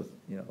terms of,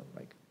 you know,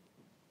 like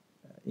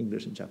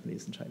English and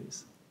Japanese and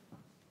Chinese,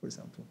 for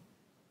example.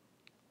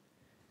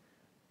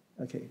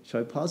 Okay, shall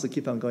I pause or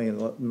keep on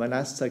going? My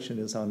last section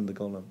is on the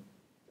golem,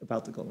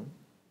 about the golem.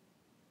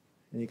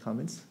 Any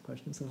comments,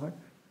 questions so far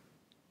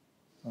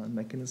on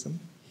mechanism?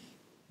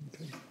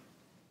 Okay.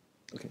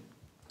 Okay.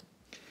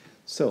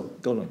 So,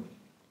 golem.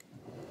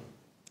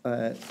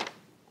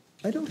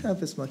 I don't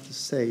have as much to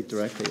say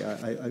directly.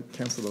 I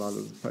canceled a lot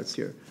of the parts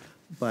here.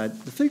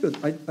 But the figure,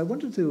 I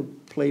wanted to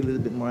play a little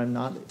bit more. I'm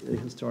not a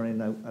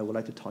historian. I would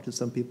like to talk to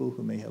some people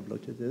who may have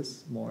looked at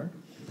this more.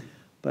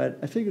 But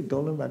I figured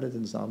golem rather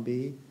than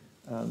zombie.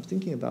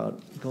 Thinking about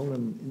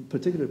golem in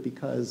particular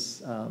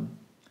because,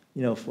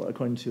 you know,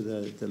 according to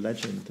the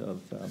legend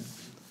of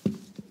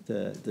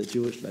the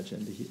Jewish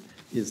legend,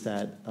 is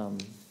that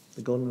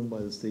the golem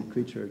was the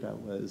creature that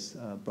was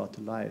brought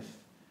to life,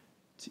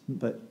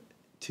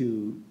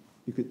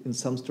 you could, in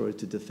some stories,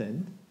 to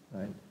defend,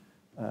 right,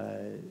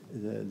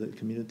 the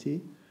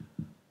community.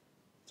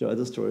 There are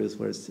other stories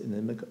where it's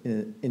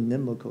an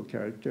inimical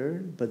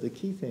character, but the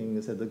key thing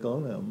is that the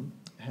golem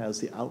has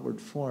the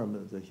outward form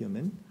of the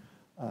human.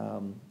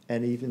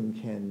 And even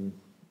can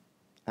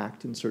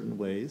act in certain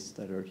ways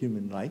that are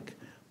human-like,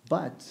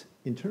 but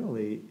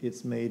internally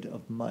it's made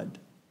of mud.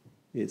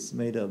 It's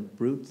made of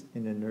brute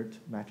and inert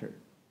matter.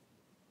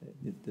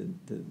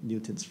 The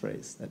Newton's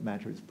phrase, that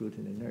matter is brute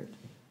and inert.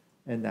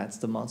 And that's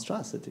the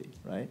monstrosity,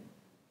 right?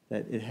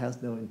 That it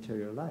has no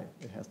interior life.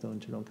 It has no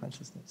internal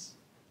consciousness.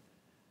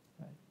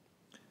 Right?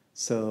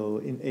 So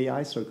in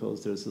AI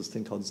circles, there's this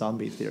thing called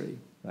zombie theory,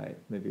 right?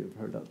 Maybe you've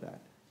heard of that.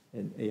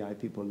 And AI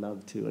people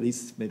love to, at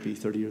least maybe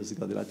 30 years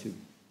ago, they like to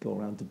go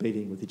around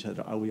debating with each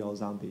other, are we all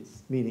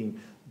zombies? Meaning,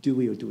 do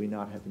we or do we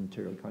not have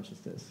interior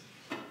consciousness?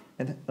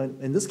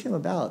 And this came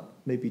about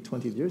maybe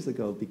 20 years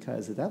ago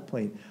because at that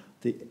point,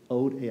 the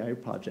old AI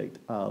project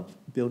of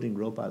building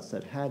robots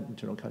that had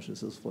internal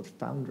consciousness was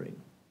foundering.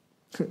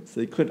 So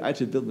they could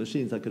actually build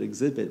machines that could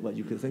exhibit what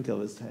you could think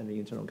of as having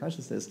internal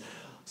consciousness.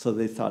 So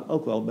they thought, oh,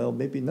 well,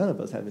 maybe none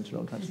of us have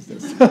internal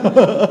consciousness.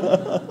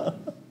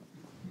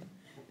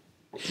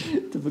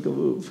 Typical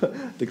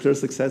move. Declare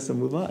success and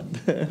move on.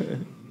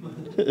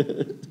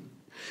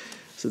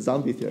 So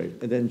zombie theory.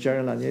 And then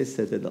Jaron Lanier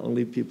said that the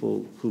only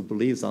people who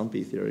believe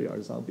zombie theory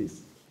are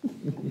zombies.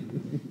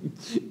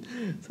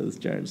 So it's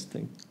Jaron's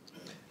thing.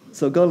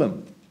 So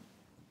golem.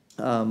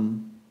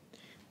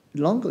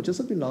 Longo,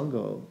 Giuseppe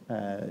Longo,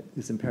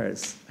 who's in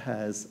Paris,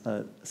 has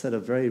a set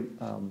of very,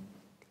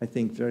 I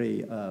think,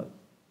 very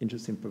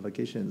interesting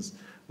provocations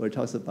where it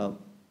talks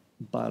about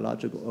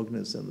biological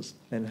organisms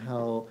and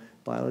how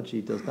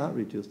biology does not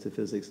reduce to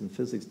physics, and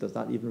physics does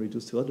not even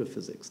reduce to other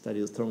physics. That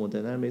is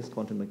thermodynamics,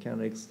 quantum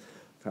mechanics,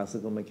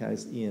 classical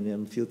mechanics,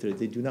 E&M, field theory.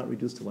 They do not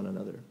reduce to one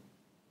another,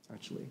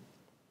 actually.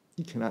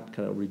 You cannot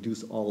kind of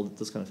reduce all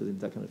this kind of physics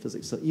to that kind of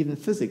physics. So even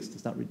physics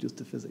does not reduce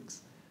to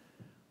physics.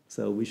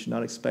 So we should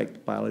not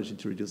expect biology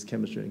to reduce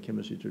chemistry and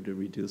chemistry to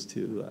reduce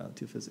to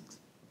physics,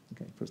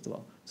 okay, first of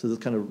all. So this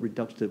kind of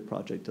reductive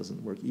project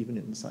doesn't work even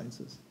in the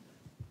sciences.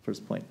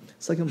 First point.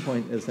 Second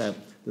point is that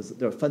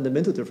there are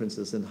fundamental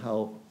differences in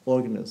how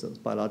organisms,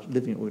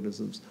 living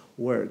organisms,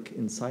 work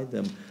inside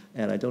them.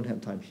 And I don't have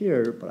time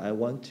here, but I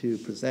want to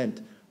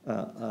present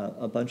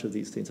a bunch of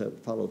these things I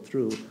followed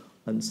through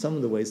on some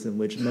of the ways in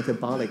which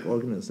metabolic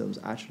organisms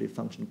actually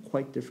function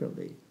quite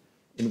differently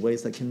in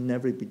ways that can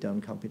never be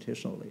done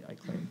computationally, I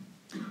claim.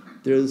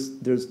 There's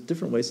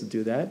different ways to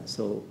do that.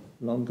 So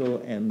Longo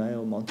and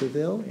Maël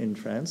Monteville in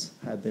France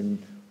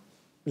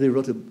they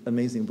wrote an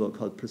amazing book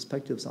called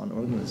Perspectives on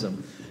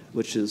Organism,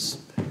 which is,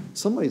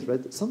 some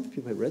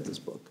people have read this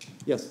book.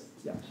 Yes,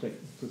 yeah, great.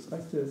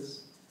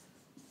 Perspectives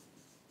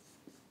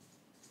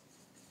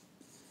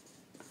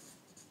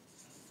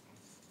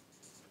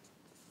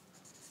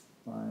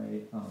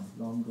by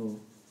Longo.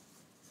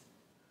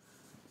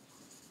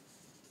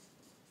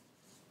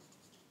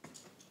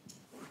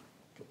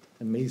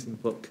 Amazing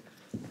book.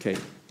 Okay.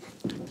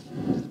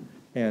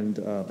 And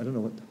I don't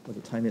know what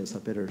the time is. I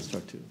better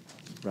start to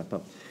wrap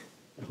up.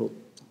 I hope.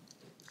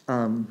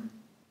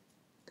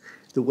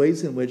 the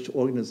ways in which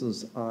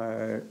organisms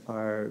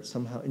are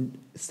somehow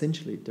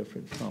essentially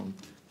different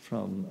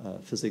from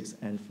physics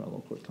and from,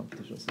 of course,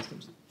 computational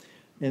systems.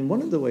 And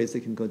one of the ways they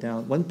can go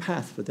down, one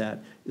path for that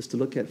is to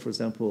look at, for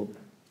example,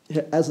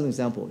 as an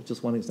example,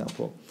 just one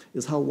example,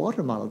 is how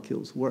water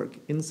molecules work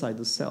inside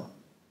the cell.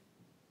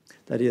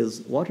 That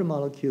is, water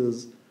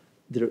molecules,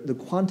 the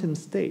quantum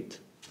state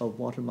of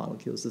water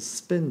molecules, the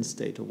spin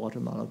state of water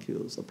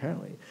molecules,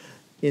 apparently,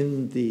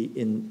 in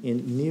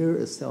near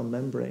a cell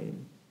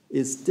membrane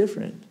is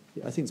different.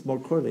 I think it's more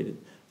correlated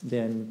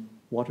than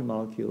water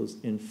molecules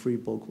in free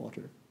bulk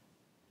water,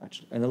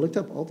 actually. And I looked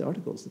up all the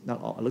articles,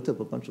 not all, I looked up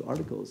a bunch of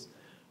articles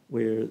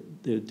where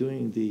they're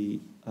doing the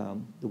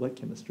wet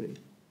chemistry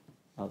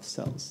of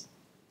cells,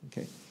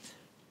 okay?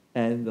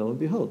 And lo and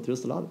behold,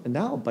 there's a lot, and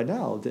by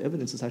now, the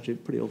evidence is actually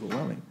pretty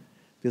overwhelming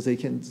because they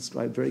can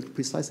describe very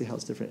precisely how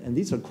it's different. And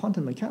these are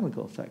quantum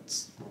mechanical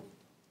effects,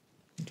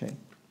 okay?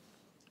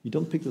 You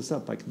don't pick this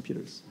up by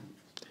computers.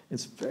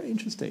 It's very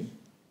interesting.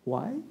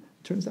 Why?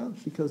 Turns out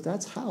because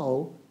that's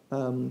how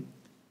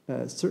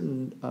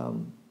certain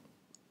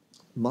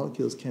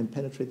molecules can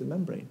penetrate the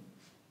membrane.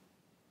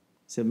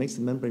 So it makes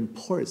the membrane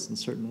porous in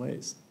certain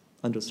ways,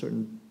 under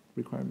certain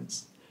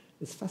requirements.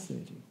 It's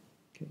fascinating,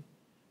 okay?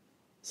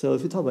 So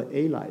if you talk about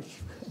A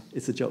life,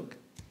 it's a joke,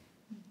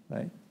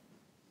 right?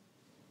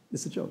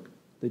 It's a joke.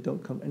 They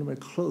don't come anywhere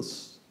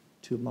close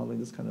to modeling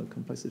this kind of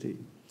complexity.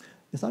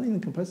 It's not even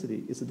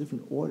complexity, it's a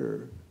different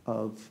order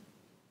of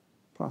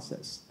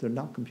process. They're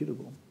not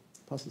computable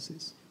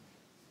processes.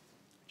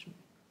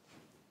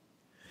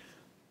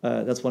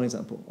 That's one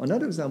example.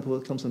 Another example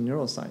comes from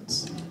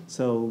neuroscience.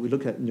 So we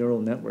look at neural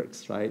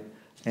networks, right?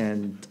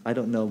 And I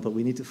don't know, but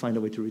we need to find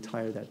a way to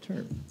retire that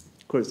term.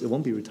 Of course, it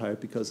won't be retired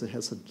because it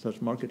has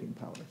such marketing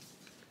power,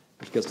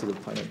 which gets to the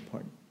final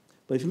part.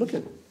 But if you look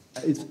at,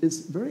 it's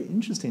very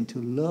interesting to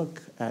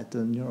look at the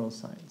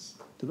neuroscience,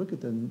 to look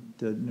at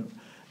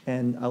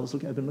and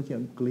I've been looking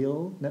at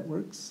glial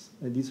networks.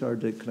 And these are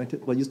the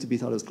connected, what used to be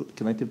thought as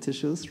connective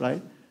tissues,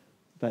 right?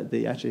 But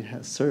they actually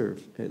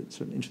serve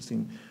certain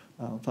interesting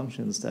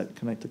functions that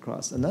connect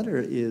across. Another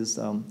is,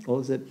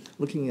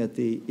 looking at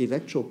the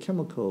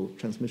electrochemical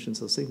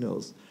transmissions of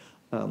signals.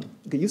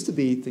 It used to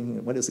be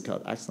thinking, what is it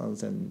called,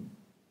 axons and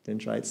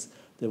dendrites?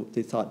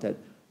 They thought that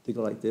they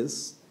go like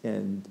this,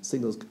 and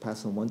signals could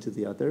pass from one to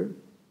the other.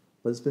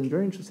 But it's been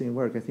very interesting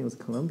work, I think it was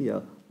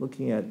Columbia,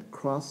 looking at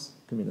cross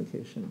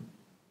communication,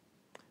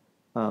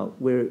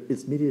 where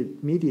it's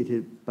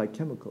mediated by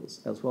chemicals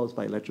as well as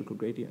by electrical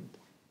gradient.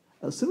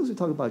 As soon as we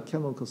talk about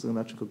chemicals and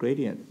electrical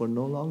gradient, we're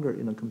no longer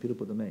in a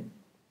computable domain.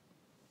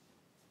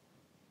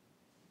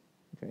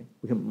 Okay,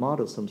 we can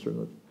model some sort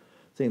of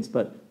things,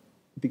 but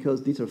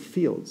because these are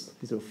fields,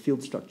 these are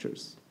field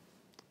structures,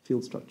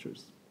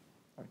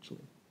 actually.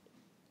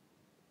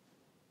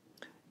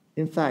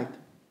 In fact,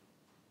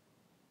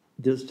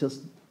 there's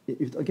just, if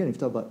you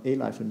talk about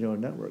A-life and neural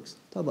networks,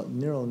 talk about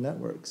neural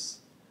networks.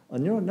 A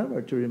neural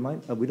network, to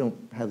remind, we don't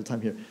have the time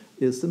here,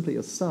 is simply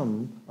a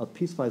sum of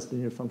piecewise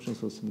linear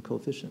functions with some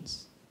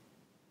coefficients.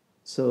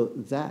 So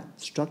that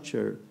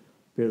structure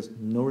bears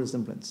no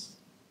resemblance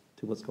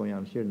to what's going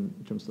on here in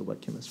terms of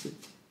wet chemistry.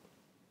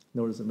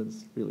 No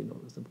resemblance, really no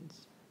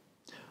resemblance.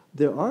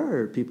 There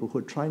are people who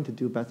are trying to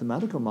do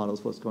mathematical models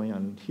of what's going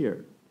on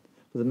here,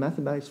 but the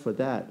mathematics for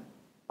that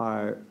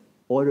are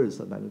orders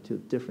of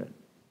magnitude different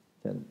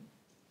than,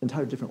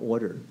 entire different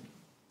order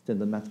than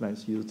the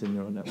mathematics used in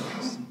neural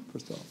networks,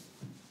 first of all.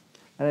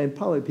 And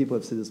probably people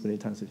have said this many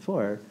times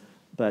before,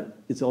 but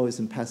it's always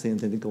in passing, and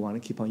then they go on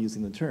and keep on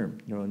using the term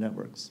neural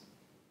networks.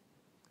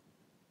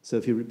 So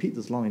if you repeat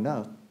this long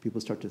enough,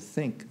 people start to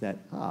think that,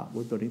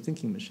 we're building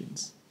thinking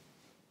machines.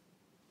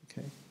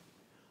 Okay.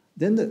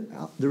 Then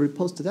the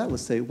repose to that would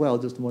say, well,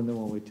 there's more than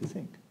one way to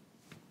think.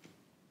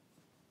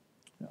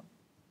 Yeah.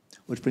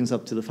 Which brings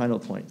up to the final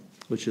point,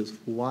 which is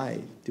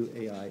why do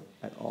AI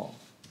at all?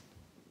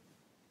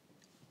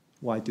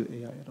 Why do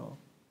AI at all?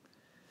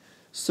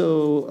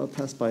 So I'll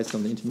pass by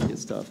some intermediate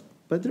stuff,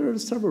 but there are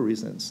several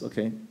reasons,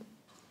 okay?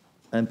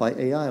 And by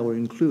AI, I will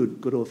include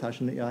good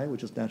old-fashioned AI,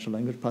 which is natural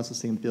language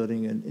processing,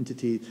 building an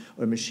entity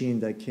or machine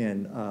that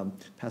can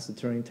pass the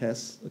Turing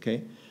test,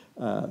 okay?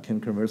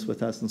 Can converse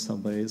with us in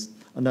some ways.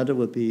 Another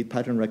would be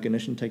pattern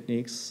recognition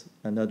techniques,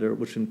 another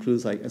which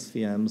includes like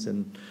SVMs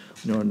and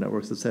neural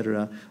networks, et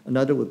cetera.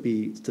 Another would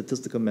be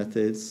statistical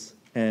methods,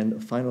 and a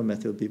final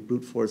method would be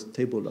brute force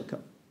table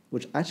lookup,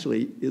 which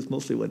actually is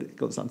mostly what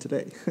goes on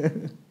today.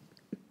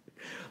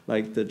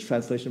 Like the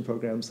translation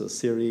programs, so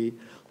Siri,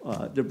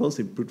 they're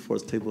mostly brute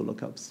force table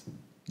lookups.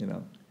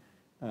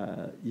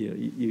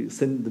 You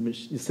send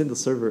the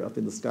server up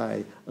in the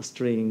sky a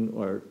string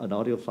or an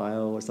audio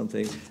file or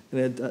something,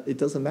 and it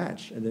doesn't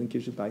match, and then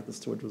gives you back the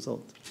stored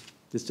result.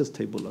 It's just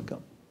table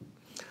lookup.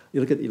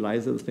 You look at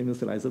ELIZA, the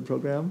famous ELIZA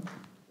program.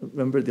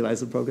 Remember the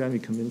ELIZA program? You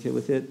communicate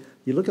with it.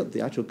 You look up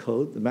the actual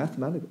code. The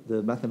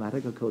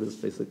mathematical code is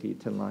basically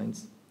 10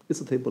 lines.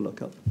 It's a table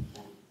lookup.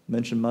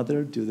 Mention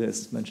mother, do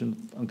this.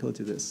 Mention uncle,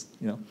 do this.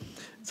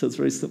 So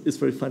it's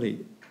very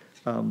funny.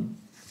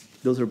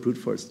 Those are brute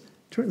force.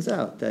 Turns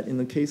out that in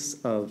the case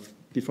of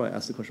before I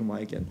ask the question why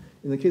again,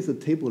 in the case of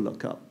table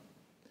lookup,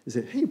 you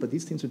say, hey, but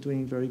these things are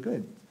doing very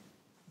good.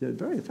 They're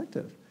very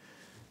effective.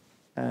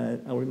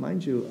 And I'll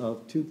remind you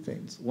of two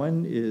things.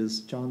 One is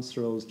John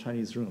Searle's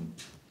Chinese room.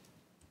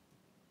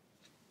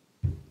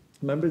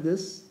 Remember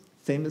this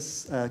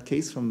famous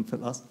case from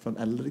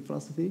analytic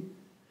philosophy?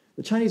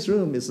 The Chinese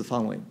room is the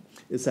following.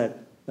 It's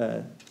that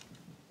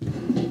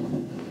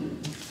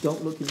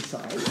don't look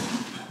inside.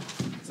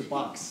 It's a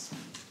box.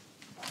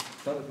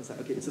 Don't look inside.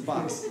 Okay, it's a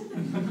box.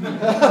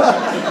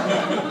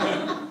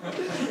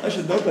 I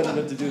should know better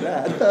than to do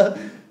that.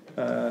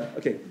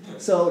 Okay,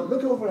 so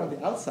look over on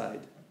the outside.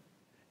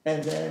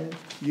 And then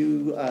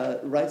you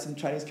write some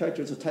Chinese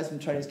characters or type some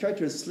Chinese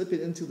characters, slip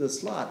it into the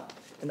slot,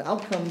 and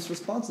out comes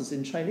responses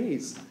in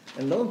Chinese.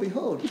 And lo and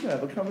behold, you can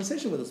have a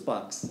conversation with this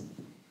box.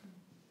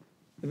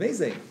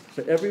 Amazing.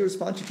 For every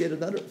response, you get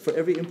another. For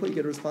every input, you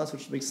get a response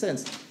which makes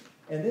sense.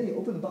 And then you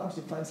open the box,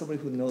 you find somebody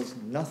who knows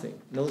nothing,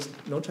 knows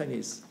no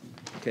Chinese.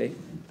 Okay,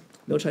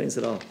 no Chinese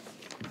at all.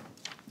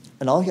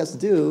 And all he has to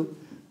do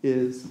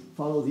is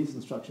follow these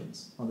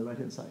instructions on the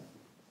right-hand side.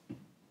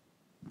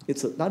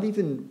 It's not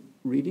even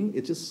reading,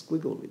 it's just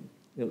squiggling,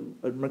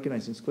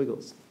 recognizing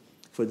squiggles.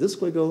 For this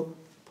squiggle,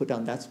 put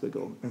down that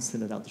squiggle and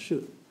send it out the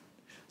chute.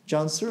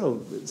 John Searle,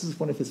 this is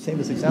one of his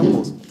famous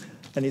examples,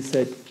 and he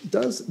said,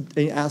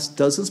 he asked,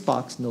 does this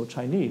box know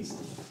Chinese?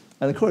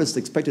 And of course, the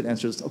expected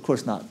answer is, of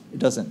course not, it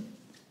doesn't.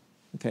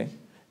 Okay?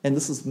 And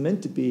this is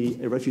meant to be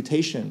a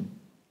refutation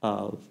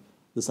of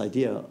this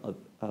idea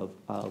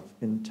of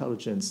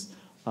intelligence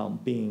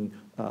being,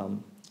 how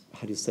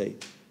do you say,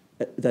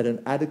 that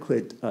an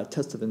adequate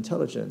test of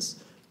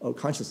intelligence, or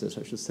consciousness,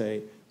 I should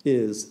say,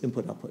 is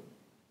input-output.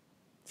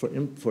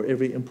 For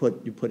every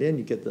input you put in,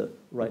 you get the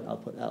right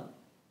output out.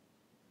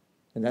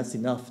 And that's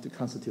enough to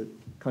constitute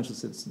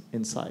consciousness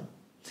inside.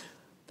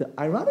 The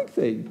ironic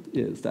thing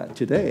is that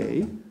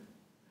today,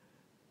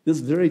 this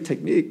very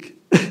technique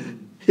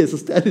is a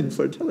stand-in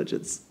for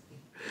intelligence.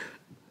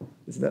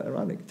 Isn't that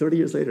ironic? 30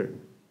 years later,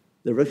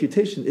 the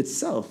refutation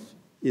itself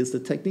is the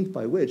technique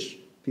by which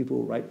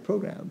people write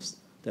programs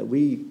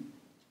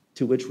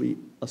to which we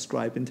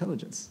ascribe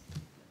intelligence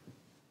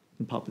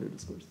in popular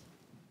discourse.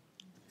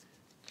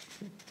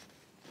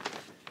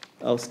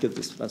 I'll skip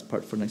this last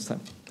part for next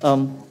time.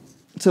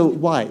 So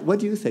why? What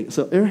do you think?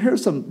 So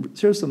here's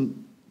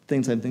some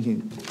things I'm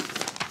thinking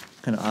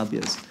kind of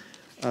obvious.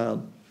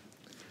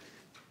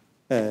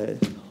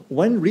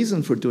 One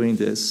reason for doing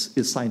this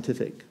is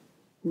scientific.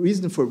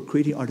 Reason for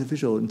creating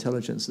artificial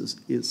intelligence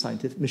is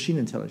scientific, machine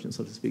intelligence,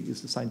 so to speak,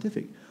 is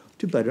scientific,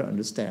 to better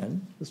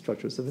understand the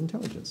structures of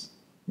intelligence,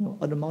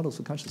 other models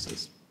of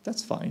consciousness.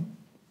 That's fine.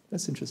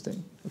 That's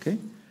interesting, okay?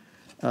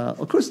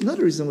 Of course,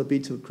 another reason would be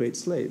to create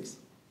slaves,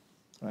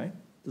 right?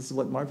 This is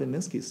what Marvin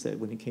Minsky said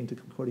when he came to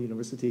Concordia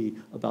University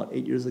about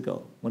 8 years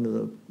ago, one of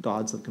the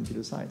gods of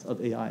computer science, of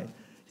AI.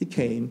 He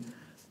came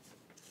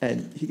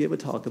and he gave a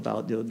talk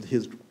about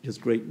his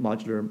great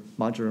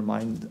modular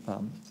mind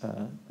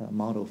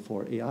model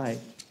for AI.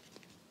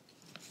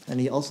 And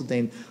he also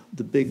named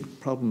the big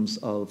problems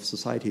of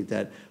society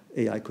that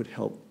AI could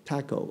help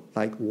tackle,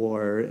 like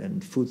war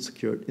and food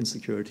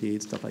insecurity,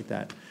 stuff like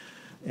that,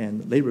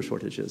 and labor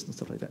shortages and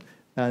stuff like that.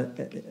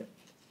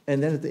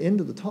 And then at the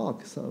end of the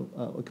talk,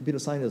 a computer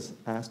scientist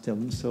asked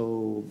him,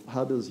 so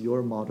how does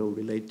your model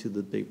relate to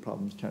the big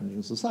problems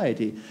challenging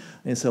society?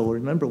 And so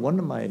remember, one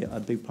of my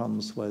big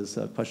problems was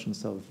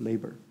questions of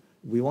labor.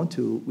 We have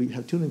too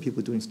many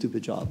people doing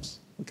stupid jobs,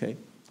 okay?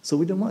 So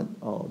we don't want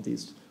all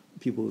these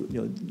people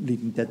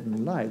leading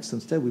dead-end lives.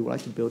 Instead, we would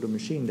like to build a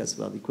machine that's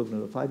about the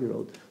equivalent of a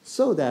 5-year-old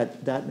so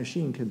that that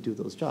machine can do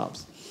those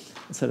jobs,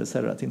 et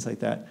cetera, things like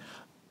that.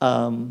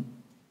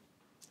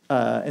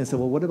 And so,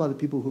 well, what about the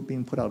people who are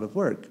being put out of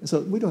work?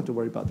 So we don't have to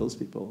worry about those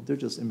people. They're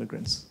just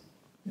immigrants.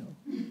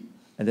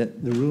 And then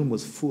the room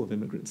was full of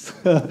immigrants.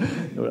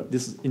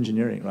 This is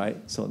engineering, right?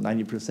 So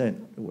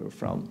 90% were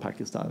from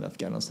Pakistan,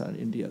 Afghanistan,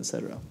 India, et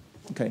cetera.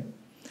 Okay?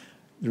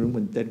 The room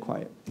went dead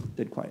quiet,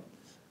 dead quiet.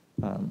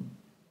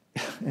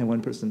 And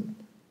one person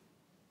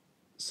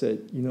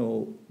said,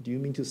 do you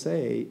mean to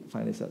say,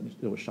 finally said,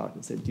 they were shocked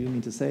and said, do you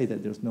mean to say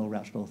that there's no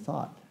rational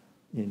thought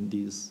in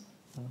these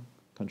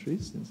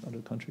countries, in other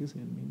countries,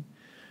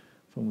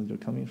 from where they're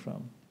coming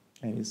from?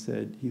 And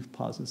he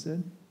paused and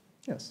said,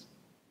 yes.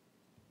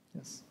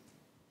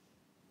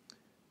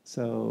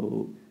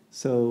 So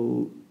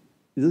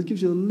this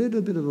gives you a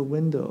little bit of a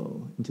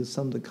window into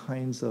some of the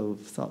kinds of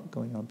thought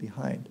going on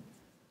behind.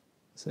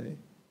 Say,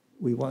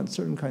 we want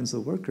certain kinds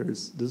of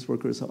workers. These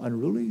workers are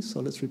unruly,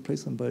 so let's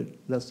replace them by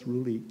less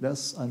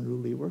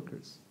unruly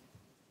workers.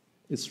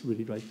 It's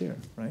really right there,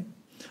 right?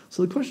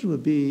 So the question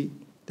would be,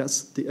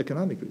 that's the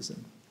economic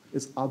reason.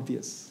 It's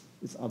obvious.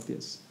 So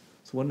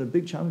one of the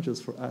big challenges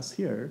for us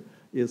here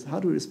is how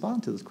to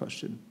respond to this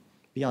question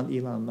beyond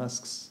Elon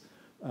Musk's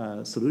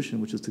solution,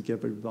 which is to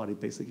give everybody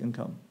basic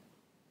income.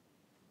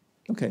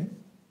 Okay,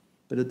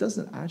 but it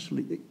doesn't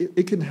actually,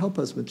 it can help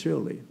us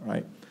materially,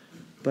 right?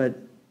 But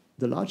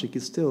the logic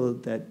is still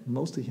that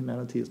most of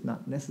humanity is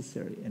not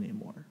necessary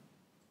anymore.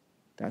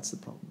 That's the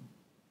problem.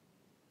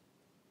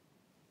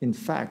 In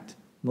fact,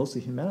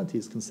 mostly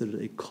humanities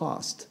considered a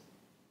cost,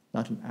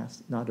 not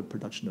a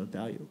production of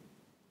value,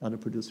 not a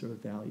producer of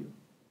value.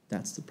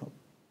 That's the problem.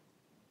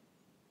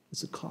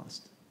 It's a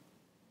cost.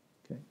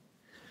 Okay.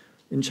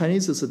 In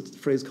Chinese, there's a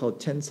phrase called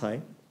天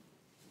才,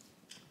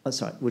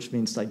 which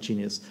means like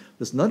genius.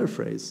 There's another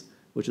phrase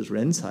which is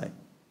人才,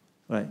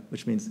 right,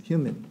 which means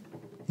human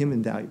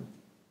value.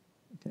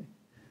 Okay.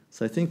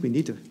 So I think we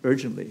need to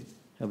urgently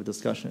have a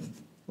discussion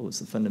of what's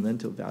the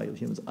fundamental value of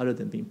humans other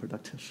than being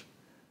productive.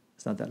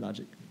 It's not that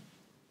logic.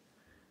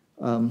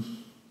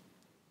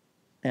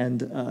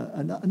 And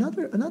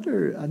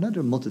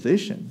another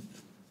motivation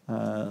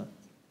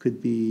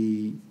could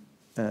be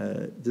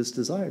this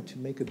desire to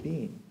make a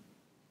being,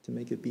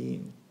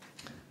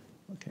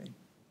 Okay,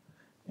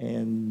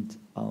 and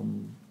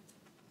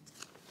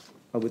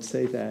I would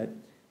say that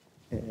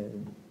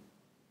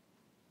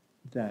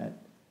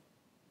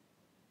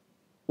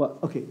well,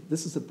 okay,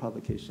 this is a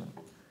provocation.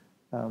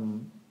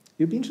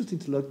 It'd be interesting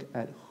to look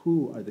at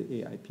who are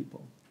the AI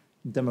people,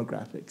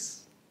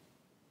 demographics.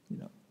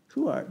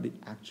 What are the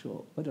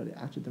actual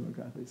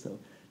demographics of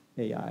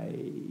AI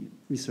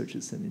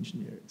researchers and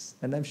engineers?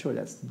 And I'm sure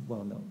that's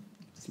well known.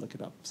 Just look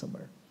it up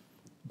somewhere.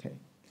 Okay,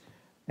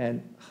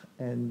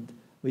 and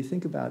we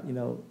think about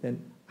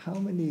then how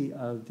many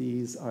of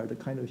these are the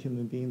kind of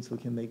human beings who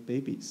can make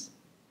babies?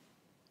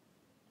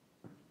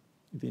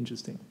 It'd be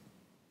interesting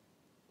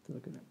to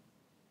look at that.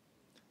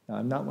 Now,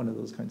 I'm not one of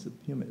those kinds of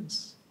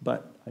humans,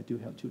 but I do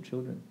have 2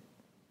 children,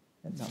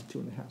 and now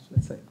 2.5,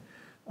 let's say.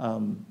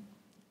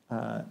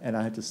 And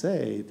I have to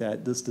say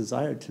that this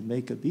desire to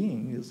make a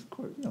being is, of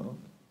course,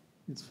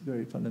 it's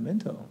very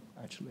fundamental,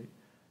 actually.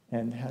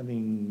 And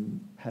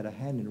having had a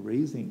hand in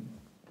raising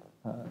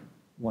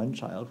one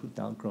child who's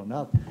now grown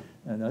up,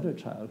 and another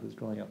child who's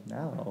growing up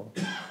now,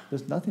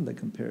 there's nothing that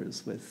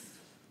compares with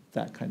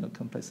that kind of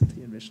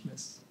complexity and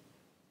richness.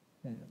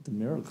 And the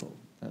miracle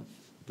of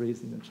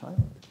raising a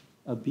child,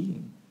 a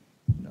being,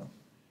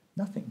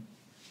 nothing.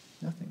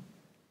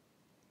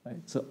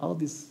 Right? So all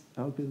these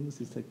algorithms,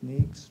 these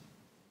techniques,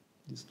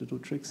 these little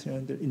tricks here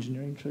and there,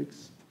 engineering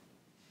tricks,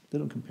 they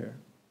don't compare.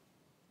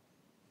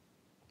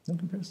 No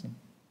comparison.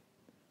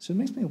 So it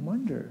makes me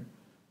wonder,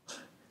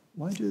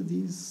 why do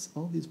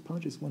all these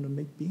projects want to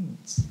make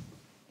beings?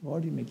 They're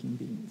already making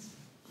beings.